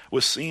all,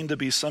 was seen to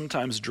be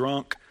sometimes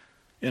drunk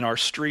in our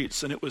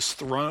streets, and it was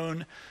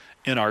thrown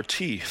in our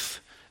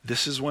teeth.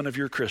 This is one of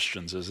your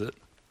Christians, is it?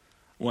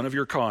 One of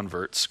your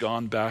converts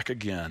gone back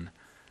again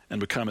and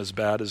become as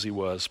bad as he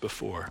was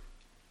before.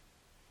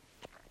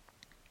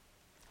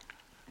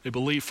 They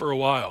believe for a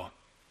while.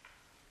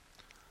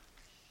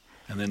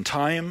 And then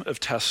time of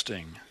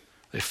testing,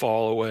 they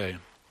fall away.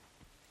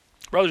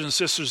 Brothers and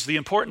sisters, the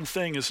important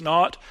thing is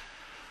not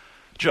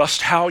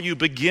just how you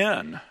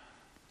begin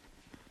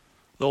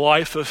the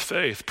life of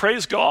faith.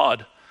 Praise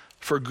God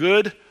for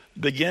good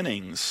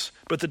beginnings,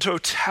 but the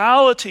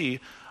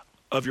totality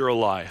of your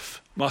life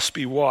must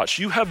be watched.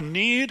 You have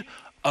need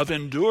of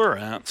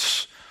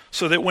endurance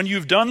so that when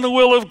you've done the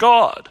will of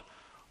God,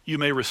 you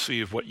may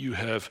receive what you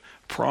have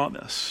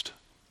promised.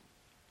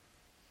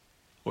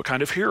 What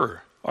kind of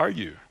hearer are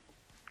you?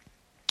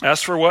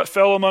 As for what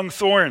fell among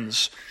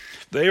thorns,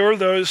 they are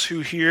those who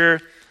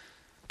hear,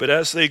 but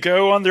as they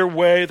go on their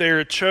way, they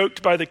are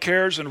choked by the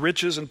cares and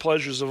riches and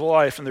pleasures of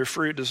life, and their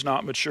fruit does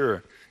not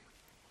mature.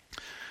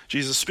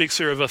 Jesus speaks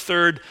here of a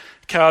third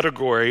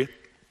category.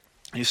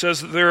 He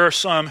says that there are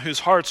some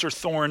whose hearts are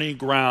thorny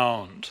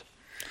ground.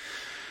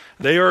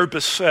 They are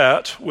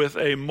beset with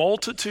a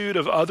multitude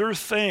of other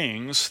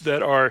things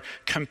that are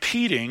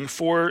competing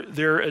for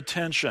their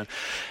attention.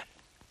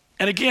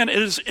 And again,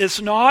 it's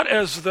not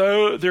as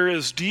though there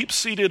is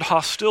deep-seated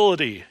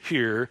hostility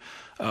here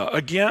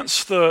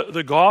against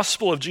the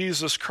gospel of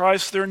Jesus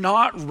Christ. They're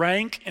not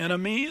rank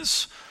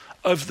enemies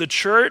of the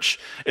church,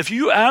 if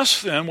you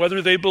ask them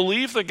whether they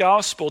believe the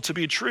gospel to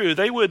be true,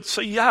 they would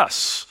say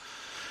yes.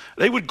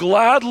 They would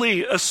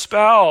gladly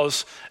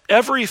espouse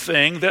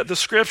everything that the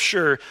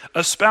Scripture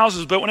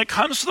espouses. But when it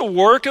comes to the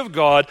work of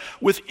God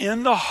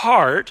within the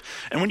heart,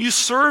 and when you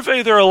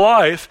survey their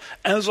life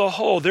as a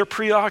whole, they're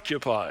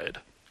preoccupied.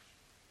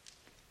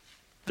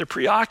 They're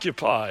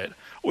preoccupied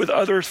with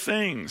other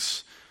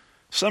things.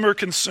 Some are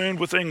consumed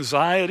with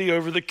anxiety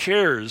over the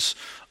cares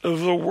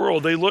of the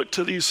world. They look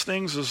to these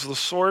things as the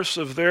source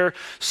of their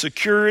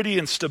security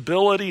and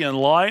stability in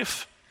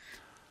life.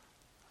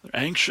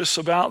 They're anxious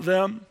about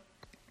them.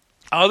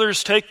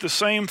 Others take the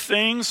same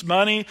things,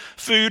 money,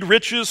 food,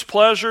 riches,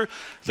 pleasure.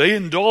 They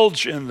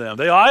indulge in them.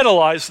 They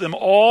idolize them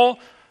all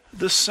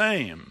the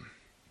same.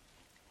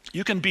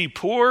 You can be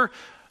poor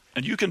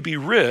and you can be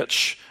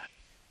rich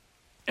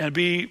and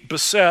be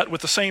beset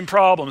with the same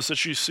problems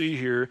that you see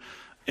here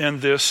in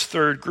this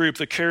third group,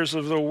 the cares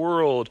of the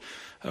world,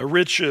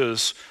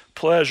 riches,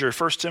 pleasure.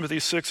 1 Timothy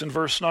 6 and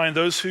verse 9,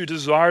 those who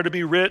desire to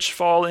be rich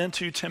fall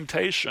into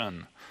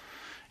temptation,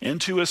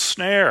 into a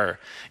snare,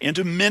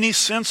 into many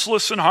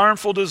senseless and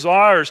harmful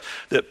desires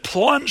that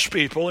plunge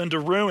people into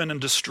ruin and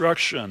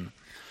destruction.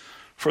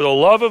 For the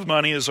love of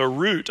money is a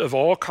root of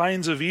all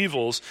kinds of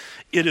evils.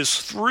 It is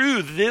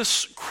through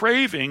this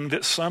craving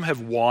that some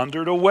have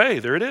wandered away.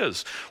 There it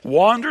is.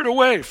 Wandered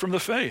away from the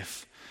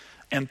faith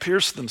and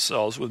pierced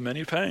themselves with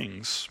many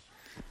pangs.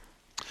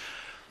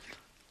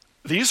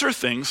 These are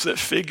things that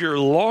figure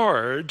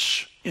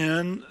large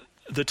in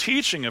the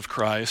teaching of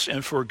Christ,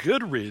 and for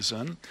good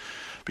reason,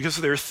 because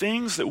they're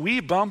things that we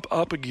bump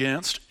up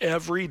against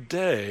every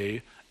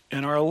day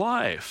in our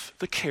life.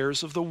 The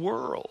cares of the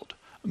world,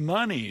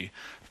 money,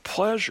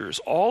 pleasures,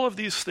 all of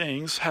these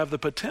things have the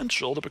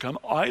potential to become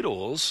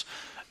idols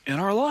in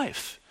our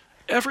life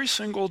every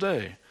single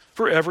day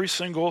for every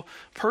single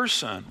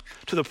person,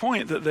 to the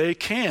point that they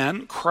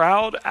can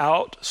crowd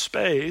out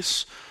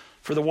space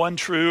for the one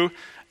true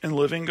and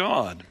living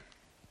God.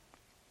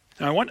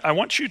 Now, I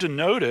want you to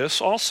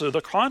notice also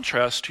the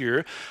contrast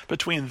here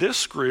between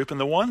this group and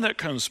the one that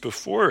comes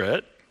before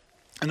it.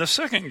 And the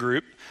second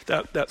group,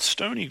 that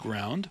stony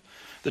ground,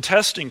 the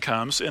testing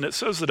comes, and it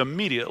says that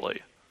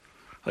immediately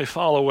they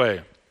fall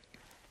away.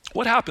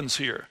 What happens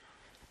here?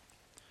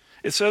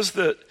 It says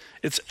that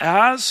it's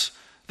as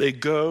they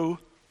go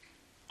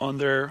on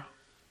their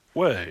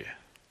way.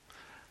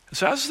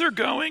 It's as they're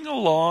going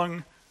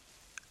along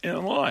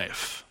in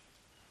life.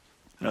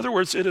 In other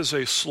words, it is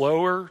a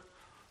slower,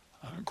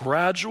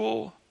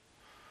 gradual,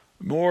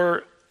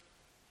 more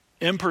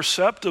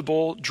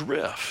imperceptible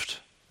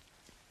drift.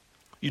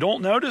 You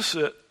don't notice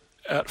it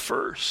at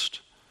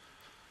first.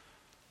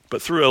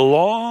 But through a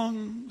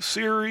long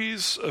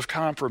series of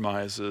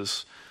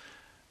compromises,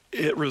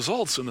 it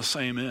results in the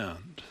same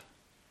end.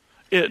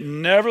 It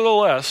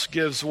nevertheless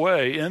gives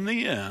way in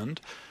the end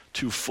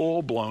to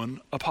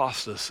full-blown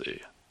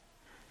apostasy.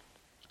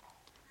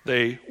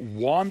 They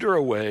wander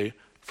away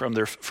from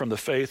the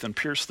faith and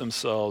pierce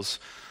themselves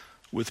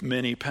with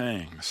many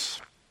pangs.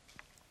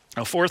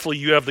 Now, fourthly,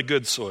 you have the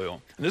good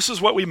soil. And this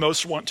is what we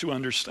most want to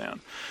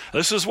understand.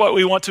 This is what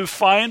we want to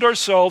find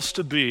ourselves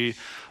to be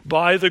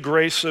by the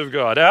grace of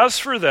God. As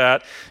for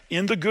that,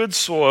 in the good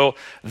soil,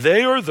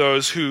 they are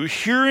those who,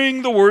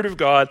 hearing the word of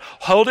God,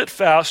 hold it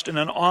fast in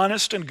an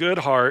honest and good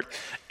heart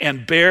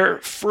and bear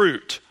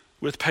fruit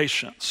with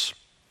patience.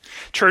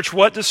 Church,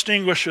 what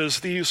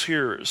distinguishes these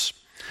hearers?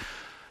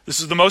 This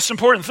is the most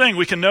important thing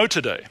we can know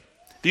today.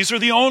 These are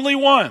the only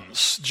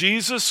ones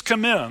Jesus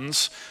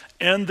commends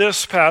in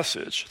this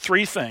passage.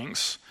 Three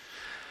things.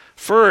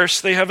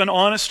 First, they have an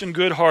honest and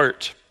good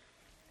heart.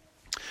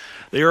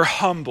 They are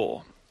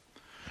humble.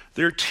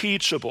 They're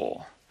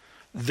teachable.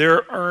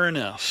 They're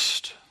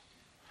earnest.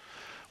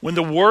 When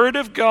the word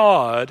of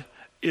God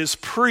is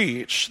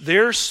preached,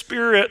 their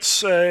spirits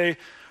say,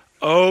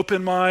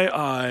 "Open my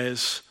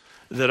eyes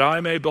that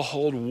I may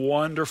behold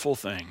wonderful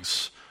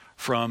things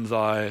from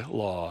thy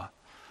law."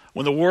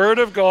 When the word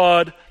of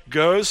God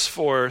goes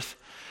forth,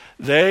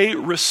 they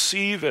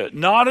receive it,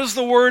 not as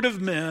the word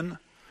of men,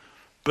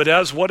 but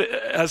as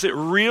it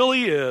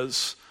really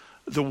is,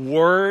 the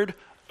word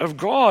of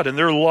God, and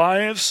their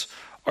lives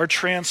are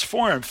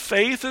transformed.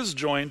 Faith is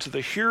joined to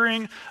the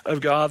hearing of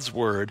God's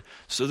word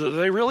so that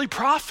they really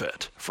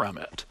profit from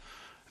it.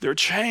 They're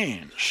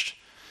changed.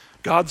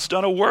 God's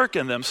done a work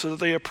in them so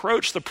that they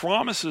approach the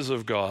promises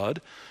of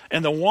God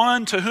and the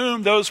one to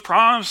whom those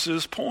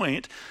promises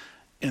point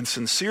in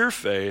sincere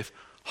faith,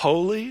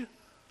 wholly,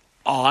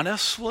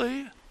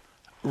 honestly,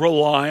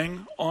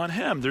 relying on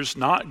him. There's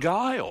not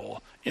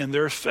guile in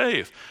their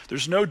faith.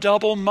 There's no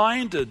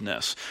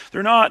double-mindedness.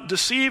 They're not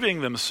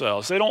deceiving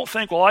themselves. They don't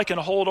think, well, I can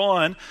hold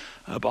on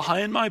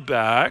behind my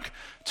back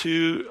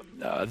to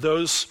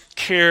those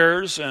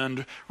cares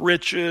and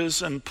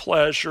riches and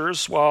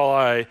pleasures while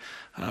I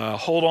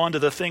hold on to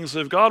the things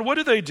of God.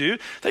 What do?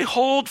 They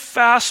hold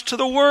fast to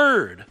the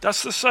word.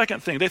 That's the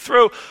second thing. They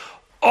throw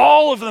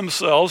all of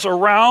themselves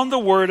around the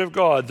word of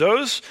God.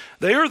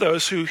 They are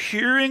those who,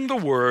 hearing the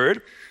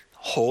word,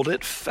 hold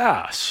it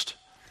fast.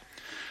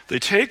 They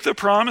take the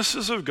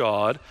promises of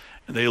God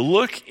And they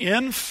look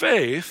in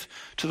faith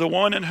to the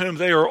one in whom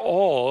they are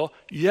all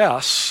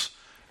yes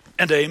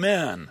and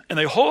amen. And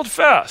they hold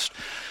fast.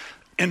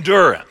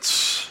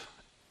 Endurance.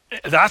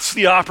 That's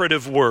the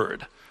operative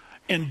word.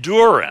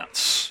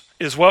 Endurance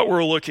is what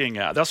we're looking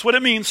at. That's what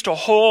it means to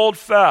hold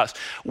fast.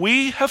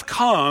 We have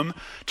come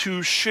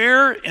to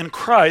share in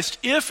Christ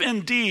if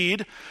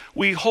indeed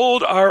we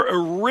hold our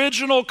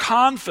original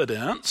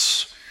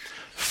confidence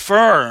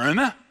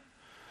firm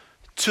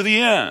to the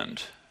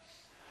end.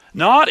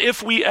 Not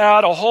if we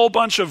add a whole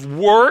bunch of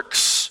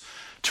works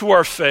to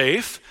our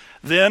faith,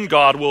 then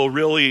God will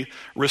really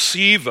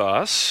receive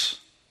us.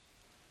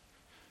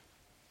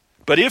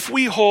 But if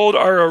we hold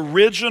our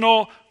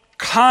original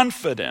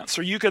confidence,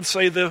 or you could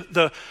say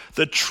the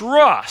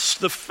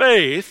trust, the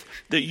faith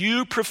that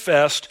you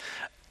professed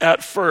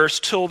at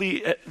first till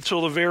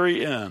the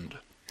very end.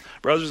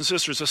 Brothers and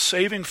sisters, a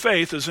saving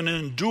faith is an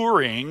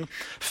enduring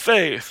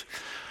faith.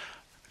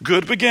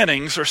 Good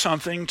beginnings are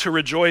something to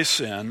rejoice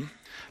in,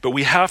 but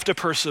we have to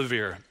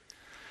persevere.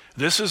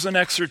 This is an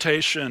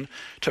exhortation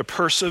to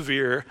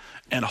persevere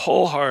in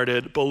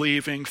wholehearted,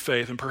 believing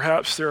faith. And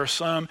perhaps there are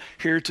some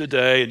here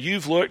today, and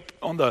you've looked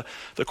on the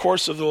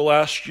course of the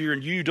last year,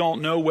 and you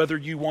don't know whether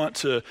you want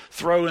to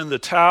throw in the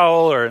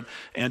towel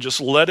and just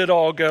let it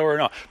all go or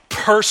not.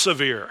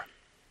 Persevere.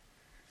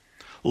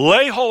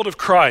 Lay hold of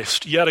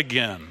Christ yet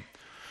again.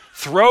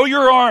 Throw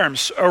your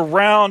arms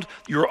around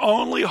your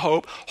only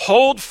hope.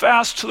 Hold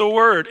fast to the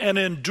word and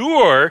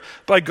endure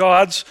by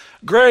God's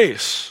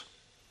grace.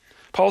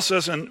 Paul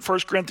says in 1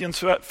 Corinthians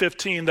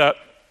 15, that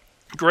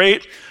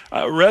great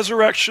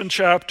resurrection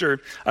chapter,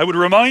 I would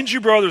remind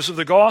you, brothers, of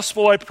the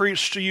gospel I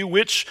preached to you,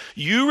 which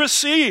you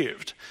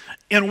received,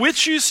 in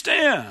which you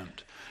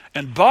stand,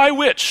 and by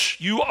which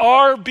you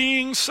are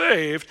being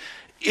saved,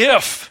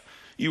 if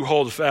you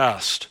hold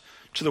fast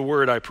to the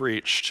word I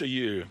preached to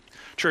you.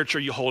 Church, are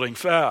you holding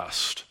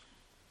fast?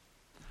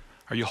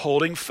 Are you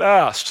holding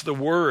fast to the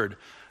word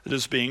that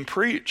is being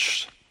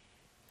preached?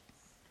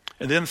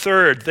 And then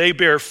third, they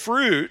bear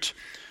fruit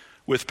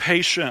with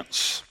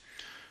patience.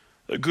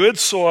 The good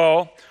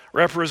soil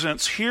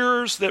represents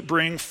hearers that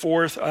bring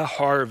forth a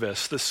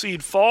harvest. The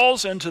seed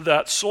falls into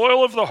that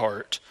soil of the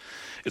heart.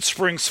 It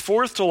springs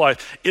forth to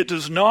life. It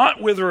does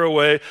not wither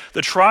away.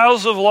 The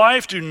trials of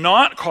life do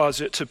not cause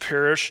it to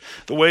perish.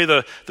 The way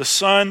the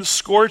sun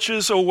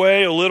scorches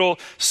away a little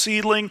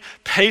seedling,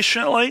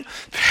 patiently,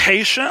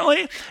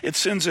 it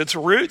sends its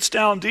roots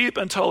down deep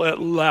until at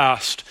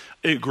last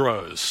it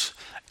grows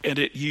and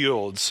it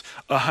yields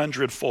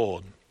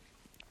 100-fold.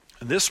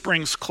 And this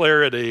brings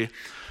clarity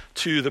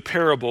to the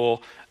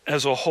parable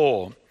as a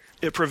whole.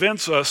 It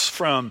prevents us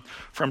from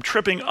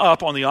tripping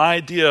up on the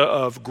idea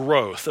of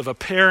growth, of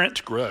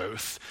apparent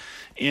growth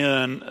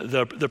in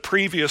the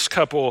previous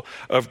couple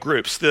of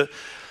groups. The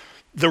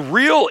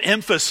real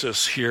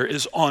emphasis here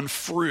is on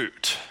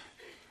fruit.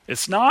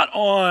 It's not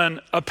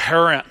on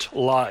apparent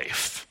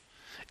life.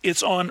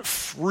 It's on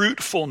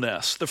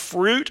fruitfulness, the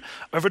fruit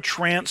of a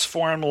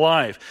transformed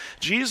life.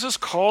 Jesus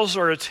calls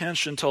our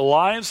attention to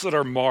lives that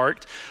are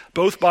marked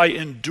both by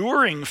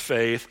enduring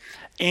faith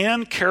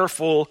and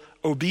careful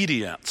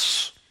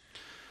obedience.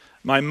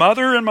 My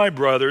mother and my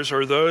brothers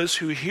are those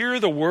who hear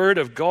the word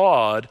of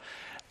God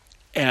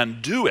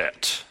and do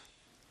it.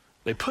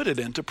 They put it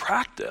into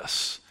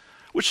practice,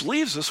 which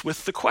leaves us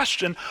with the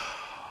question,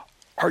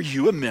 are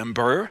you a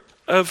member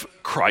of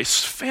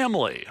Christ's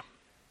family?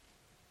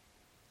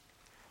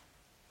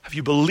 Have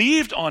you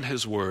believed on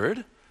his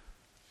word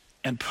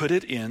and put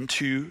it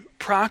into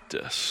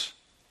practice?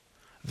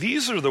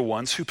 These are the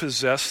ones who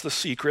possess the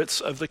secrets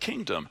of the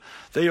kingdom.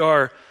 They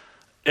are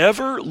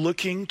ever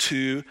looking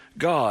to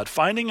God,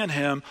 finding in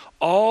him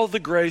all the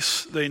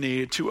grace they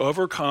need to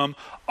overcome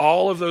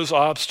all of those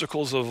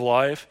obstacles of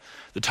life,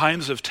 the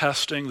times of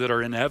testing that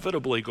are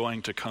inevitably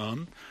going to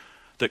come,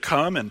 that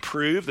come and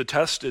prove the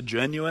tested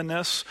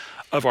genuineness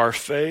of our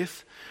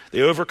faith.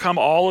 They overcome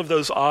all of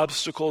those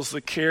obstacles, the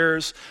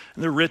cares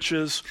and the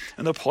riches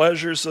and the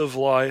pleasures of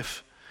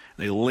life.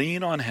 They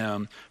lean on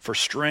him for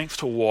strength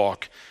to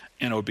walk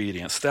in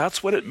obedience.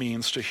 That's what it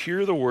means to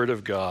hear the word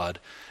of God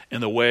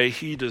in the way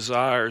he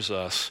desires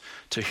us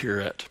to hear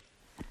it.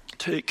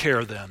 Take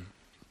care then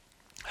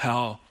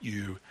how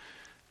you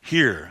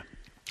hear.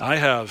 I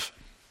have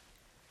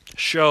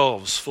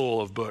shelves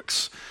full of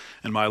books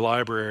in my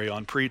library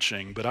on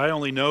preaching, but I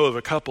only know of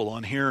a couple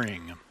on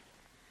hearing.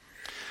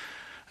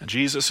 And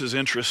Jesus is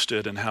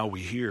interested in how we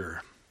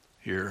hear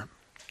here.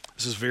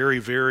 This is very,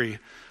 very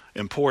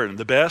important.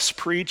 The best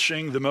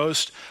preaching, the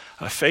most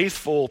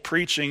faithful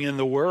preaching in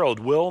the world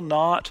will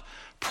not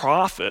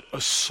profit a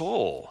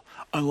soul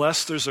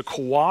unless there's a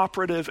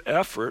cooperative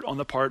effort on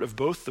the part of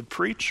both the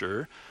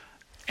preacher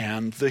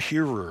and the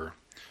hearer.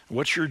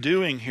 What you're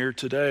doing here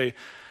today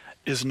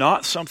is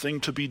not something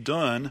to be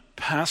done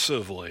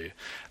passively.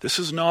 This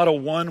is not a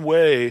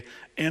one-way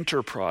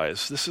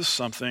enterprise. This is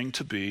something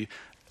to be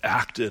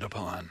acted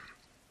upon.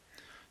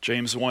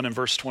 James 1 and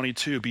verse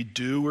 22, be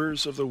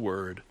doers of the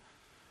word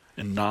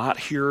and not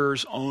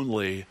hearers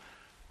only,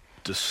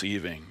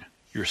 deceiving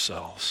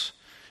yourselves.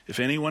 If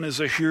anyone is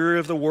a hearer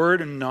of the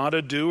word and not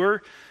a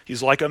doer,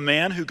 he's like a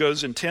man who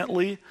looks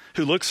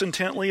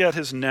intently at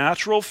his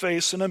natural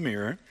face in a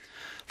mirror,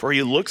 for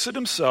he looks at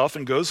himself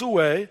and goes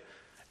away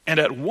and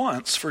at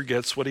once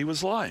forgets what he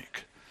was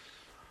like.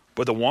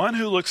 But the one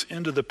who looks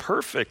into the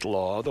perfect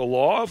law, the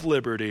law of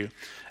liberty,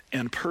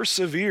 and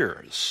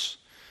perseveres,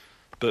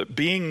 but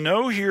being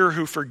no hearer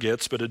who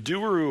forgets, but a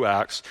doer who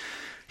acts,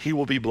 he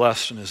will be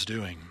blessed in his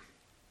doing.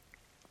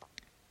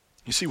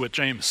 You see what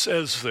James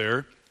says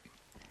there?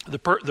 The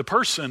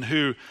person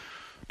who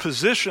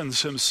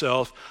positions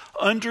himself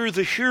under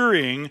the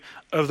hearing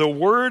of the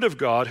word of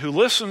God, who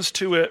listens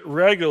to it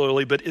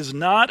regularly but is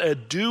not a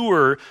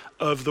doer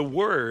of the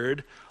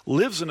word,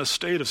 lives in a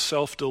state of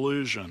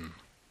self-delusion.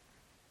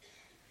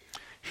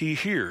 He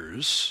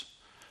hears,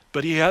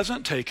 but he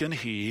hasn't taken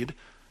heed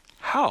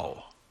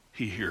how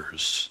he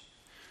hears.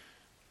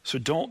 So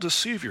don't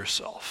deceive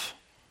yourself.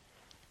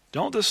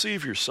 Don't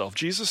deceive yourself.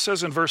 Jesus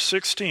says in verse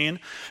 16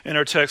 in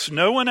our text,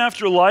 "No one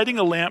after lighting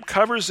a lamp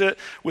covers it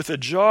with a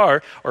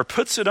jar or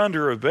puts it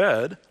under a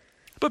bed,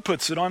 but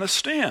puts it on a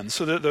stand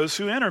so that those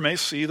who enter may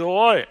see the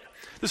light."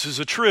 This is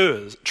a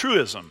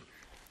truism.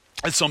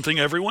 It's something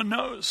everyone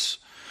knows.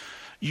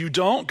 You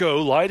don't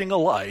go lighting a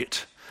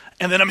light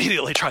and then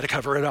immediately try to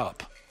cover it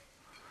up.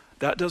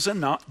 That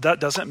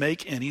doesn't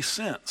make any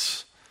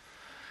sense.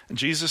 And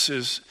Jesus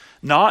is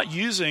not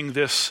using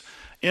this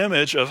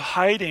image of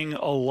hiding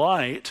a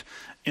light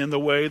in the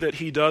way that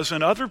he does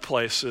in other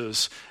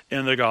places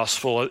in the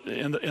gospel,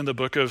 in the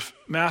book of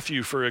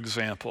Matthew, for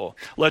example.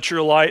 "Let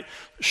your light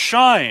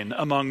shine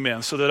among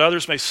men so that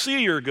others may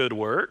see your good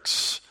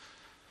works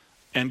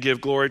and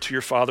give glory to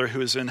your Father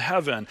who is in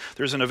heaven."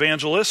 There's an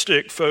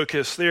evangelistic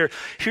focus there.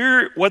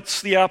 Here,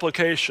 what's the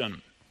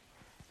application?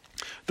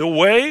 The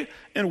way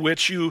in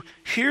which you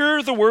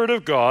hear the word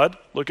of God,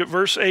 look at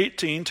verse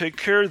 18, "Take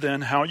care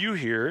then how you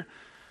hear,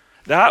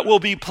 that will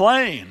be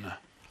plain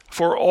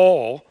for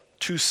all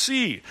to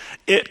see."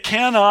 It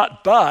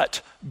cannot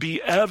but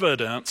be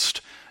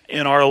evidenced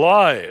in our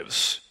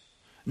lives.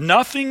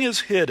 Nothing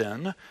is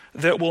hidden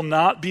that will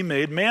not be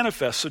made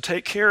manifest, so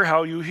take care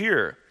how you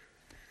hear.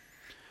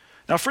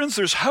 Now, friends,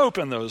 there's hope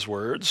in those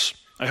words.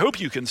 I hope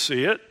you can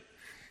see it.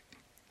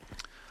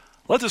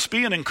 Let this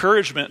be an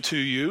encouragement to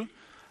you.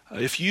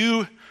 If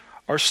you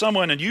are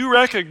someone and you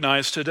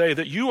recognize today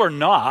that you are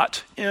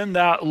not in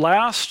that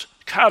last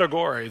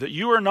category, that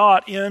you are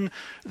not in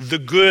the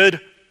good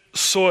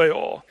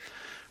soil,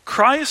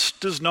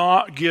 Christ does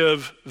not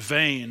give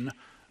vain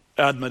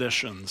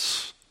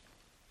admonitions.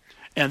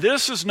 And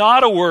this is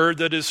not a word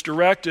that is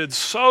directed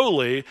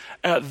solely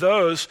at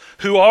those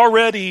who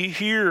already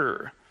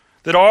hear,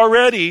 that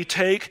already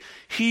take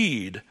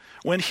heed.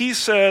 When he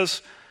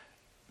says,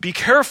 "Be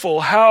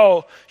careful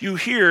how you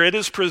hear," it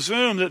is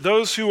presumed that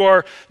those who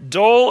are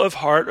dull of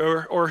heart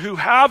or who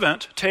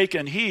haven't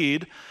taken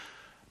heed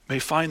may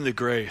find the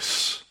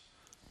grace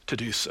to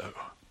do so.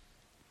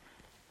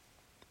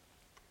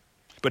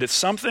 But it's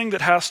something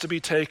that has to be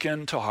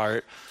taken to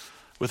heart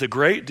with a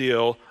great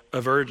deal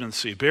of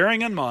urgency,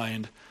 bearing in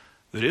mind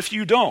that if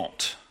you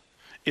don't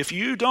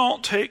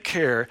take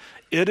care,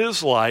 it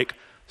is like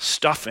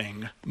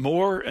stuffing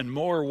more and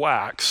more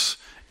wax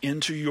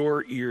into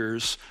your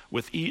ears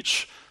with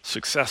each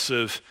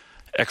successive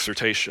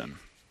exhortation.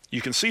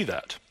 You can see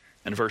that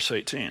in verse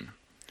 18.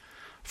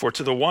 "For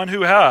to the one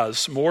who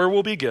has, more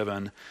will be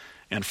given,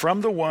 and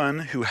from the one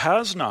who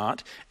has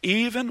not,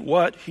 even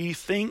what he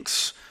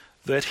thinks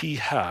that he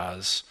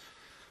has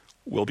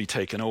will be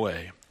taken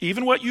away."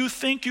 Even what you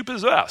think you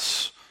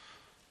possess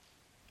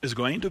is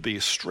going to be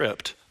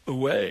stripped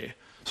away.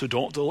 So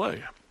don't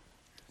delay.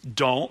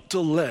 Don't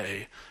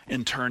delay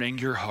in turning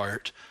your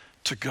heart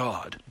to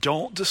God.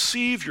 Don't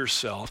deceive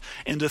yourself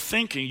into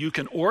thinking you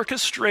can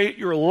orchestrate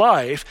your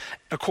life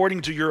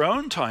according to your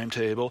own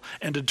timetable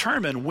and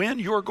determine when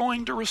you're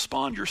going to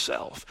respond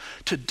yourself.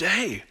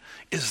 Today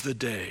is the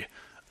day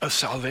of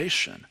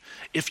salvation.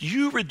 If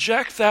you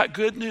reject that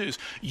good news,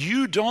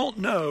 you don't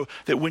know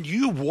that when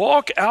you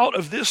walk out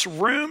of this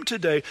room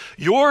today,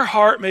 your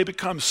heart may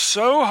become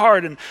so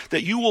hardened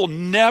that you will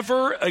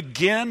never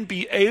again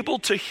be able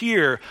to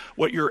hear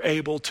what you're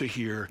able to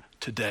hear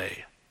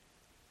today.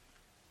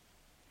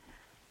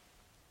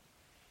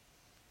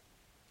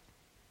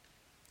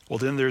 Well,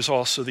 then there's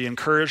also the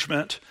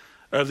encouragement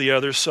of the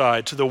other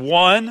side. To the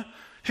one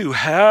who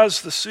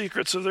has the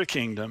secrets of the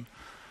kingdom,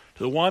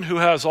 to the one who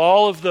has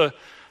all of the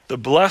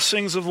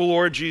blessings of the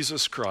Lord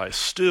Jesus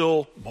Christ,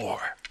 still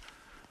more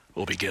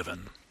will be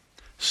given.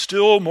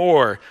 Still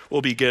more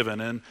will be given.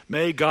 And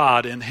may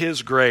God in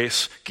his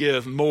grace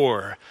give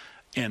more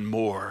and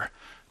more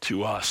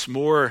to us.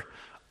 More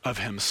of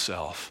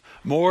himself.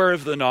 More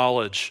of the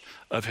knowledge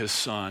of his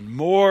Son.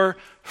 More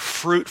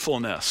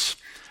fruitfulness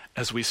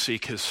as we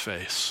seek his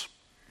face.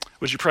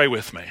 Would you pray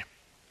with me?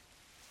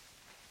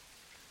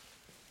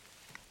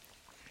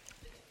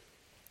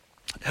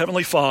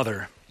 Heavenly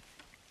Father,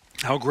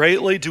 how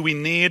greatly do we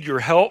need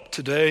your help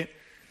today.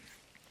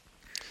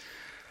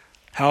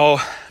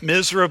 How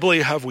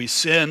miserably have we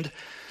sinned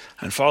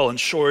and fallen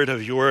short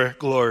of your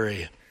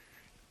glory.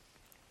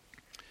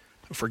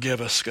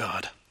 Forgive us,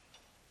 God.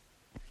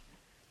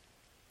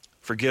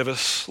 Forgive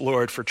us,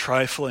 Lord, for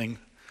trifling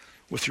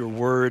with your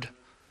word,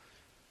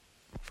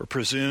 for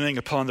presuming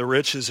upon the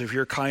riches of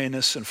your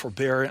kindness and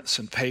forbearance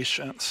and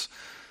patience.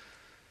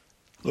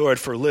 Lord,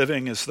 for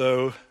living as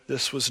though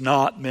this was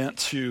not meant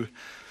to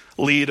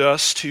lead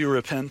us to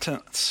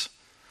repentance.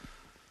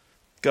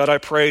 God, I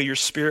pray your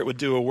Spirit would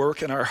do a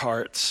work in our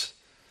hearts.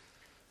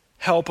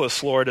 Help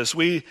us, Lord, as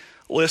we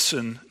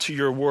listen to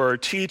your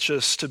word. Teach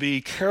us to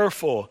be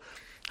careful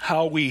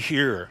how we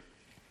hear.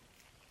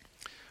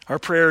 Our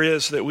prayer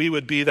is that we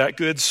would be that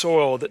good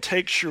soil that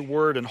takes your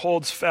word and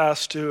holds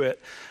fast to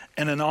it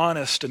in an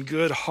honest and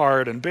good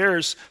heart and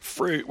bears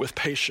fruit with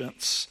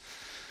patience.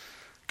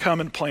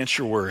 Come and plant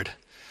your word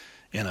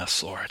in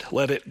us, Lord.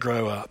 Let it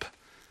grow up.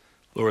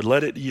 Lord,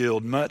 let it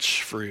yield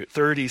much fruit,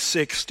 30,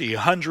 60,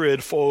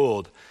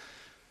 100-fold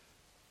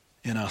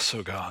in us,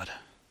 O God.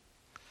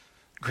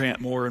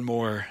 Grant more and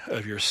more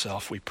of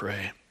yourself, we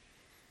pray.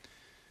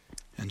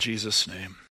 In Jesus' name.